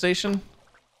science station?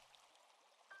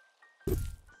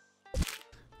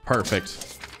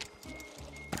 Perfect.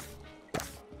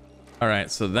 All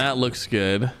right, so that looks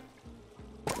good.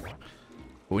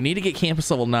 We need to get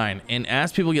campus level 9, and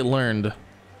as people get learned,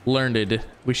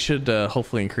 we should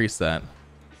hopefully increase that.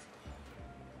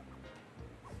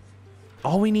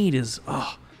 All we need is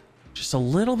just a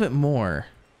little bit more.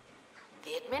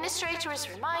 The administrator is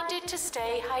reminded to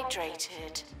stay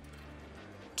hydrated.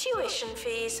 Tuition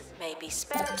fees may be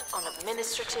spent on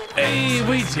administrative... Hey,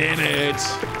 we did it!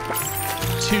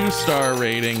 2-star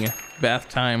rating, bath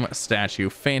time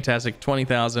statue. Fantastic.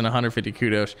 20,000, 150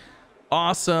 kudos.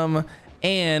 Awesome.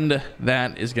 And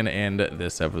that is going to end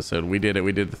this episode. We did it.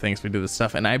 We did the things. We did the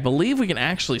stuff. And I believe we can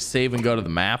actually save and go to the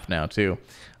map now, too.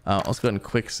 Let's go ahead and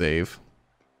quick save.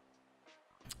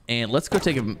 And let's go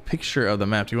take a picture of the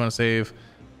map. Do you want to save?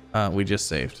 We just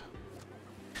saved.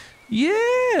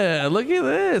 Yeah, look at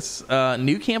this.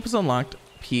 New campus unlocked.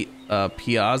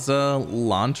 Piazza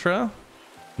Lantra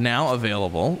now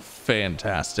available.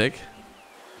 Fantastic.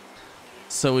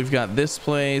 So we've got this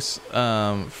place,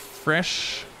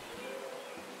 Freshly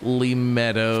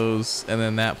Meadows, and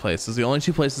then that place. Those are the only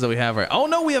 2 places that we have right. Oh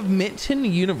no, we have Minton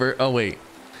Universe. Oh wait,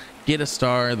 get a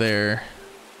star there.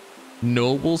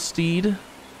 Noblesteed.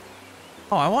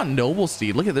 Oh, I want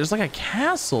Noblesteed. Look at, there's like a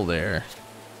castle there.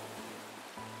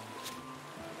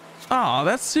 Oh,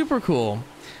 that's super cool.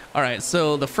 All right,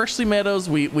 so the Freshly Meadows,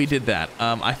 we did that.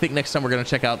 I think next time we're gonna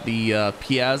check out the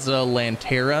Piazza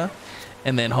Lanterra,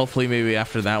 and then hopefully maybe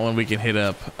after that one we can hit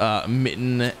up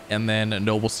Mitten and then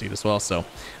Noblesteed as well. So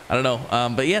I don't know,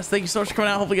 but yes, thank you so much for coming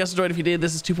out. Hopefully you guys enjoyed. If you did,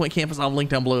 this is 2 Point Campus. I'll link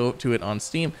down below to it on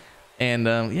Steam. And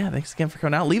yeah, thanks again for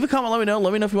coming out. Leave a comment, let me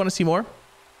know if you want to see more.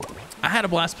 I had a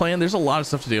blast playing. There's a lot of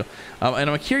stuff to do, and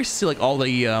I'm curious to see like all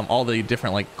the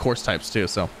different like course types too.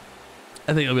 So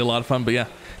I think it'll be a lot of fun. But yeah,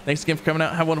 thanks again for coming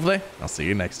out. Have a wonderful day. I'll see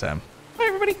you next time.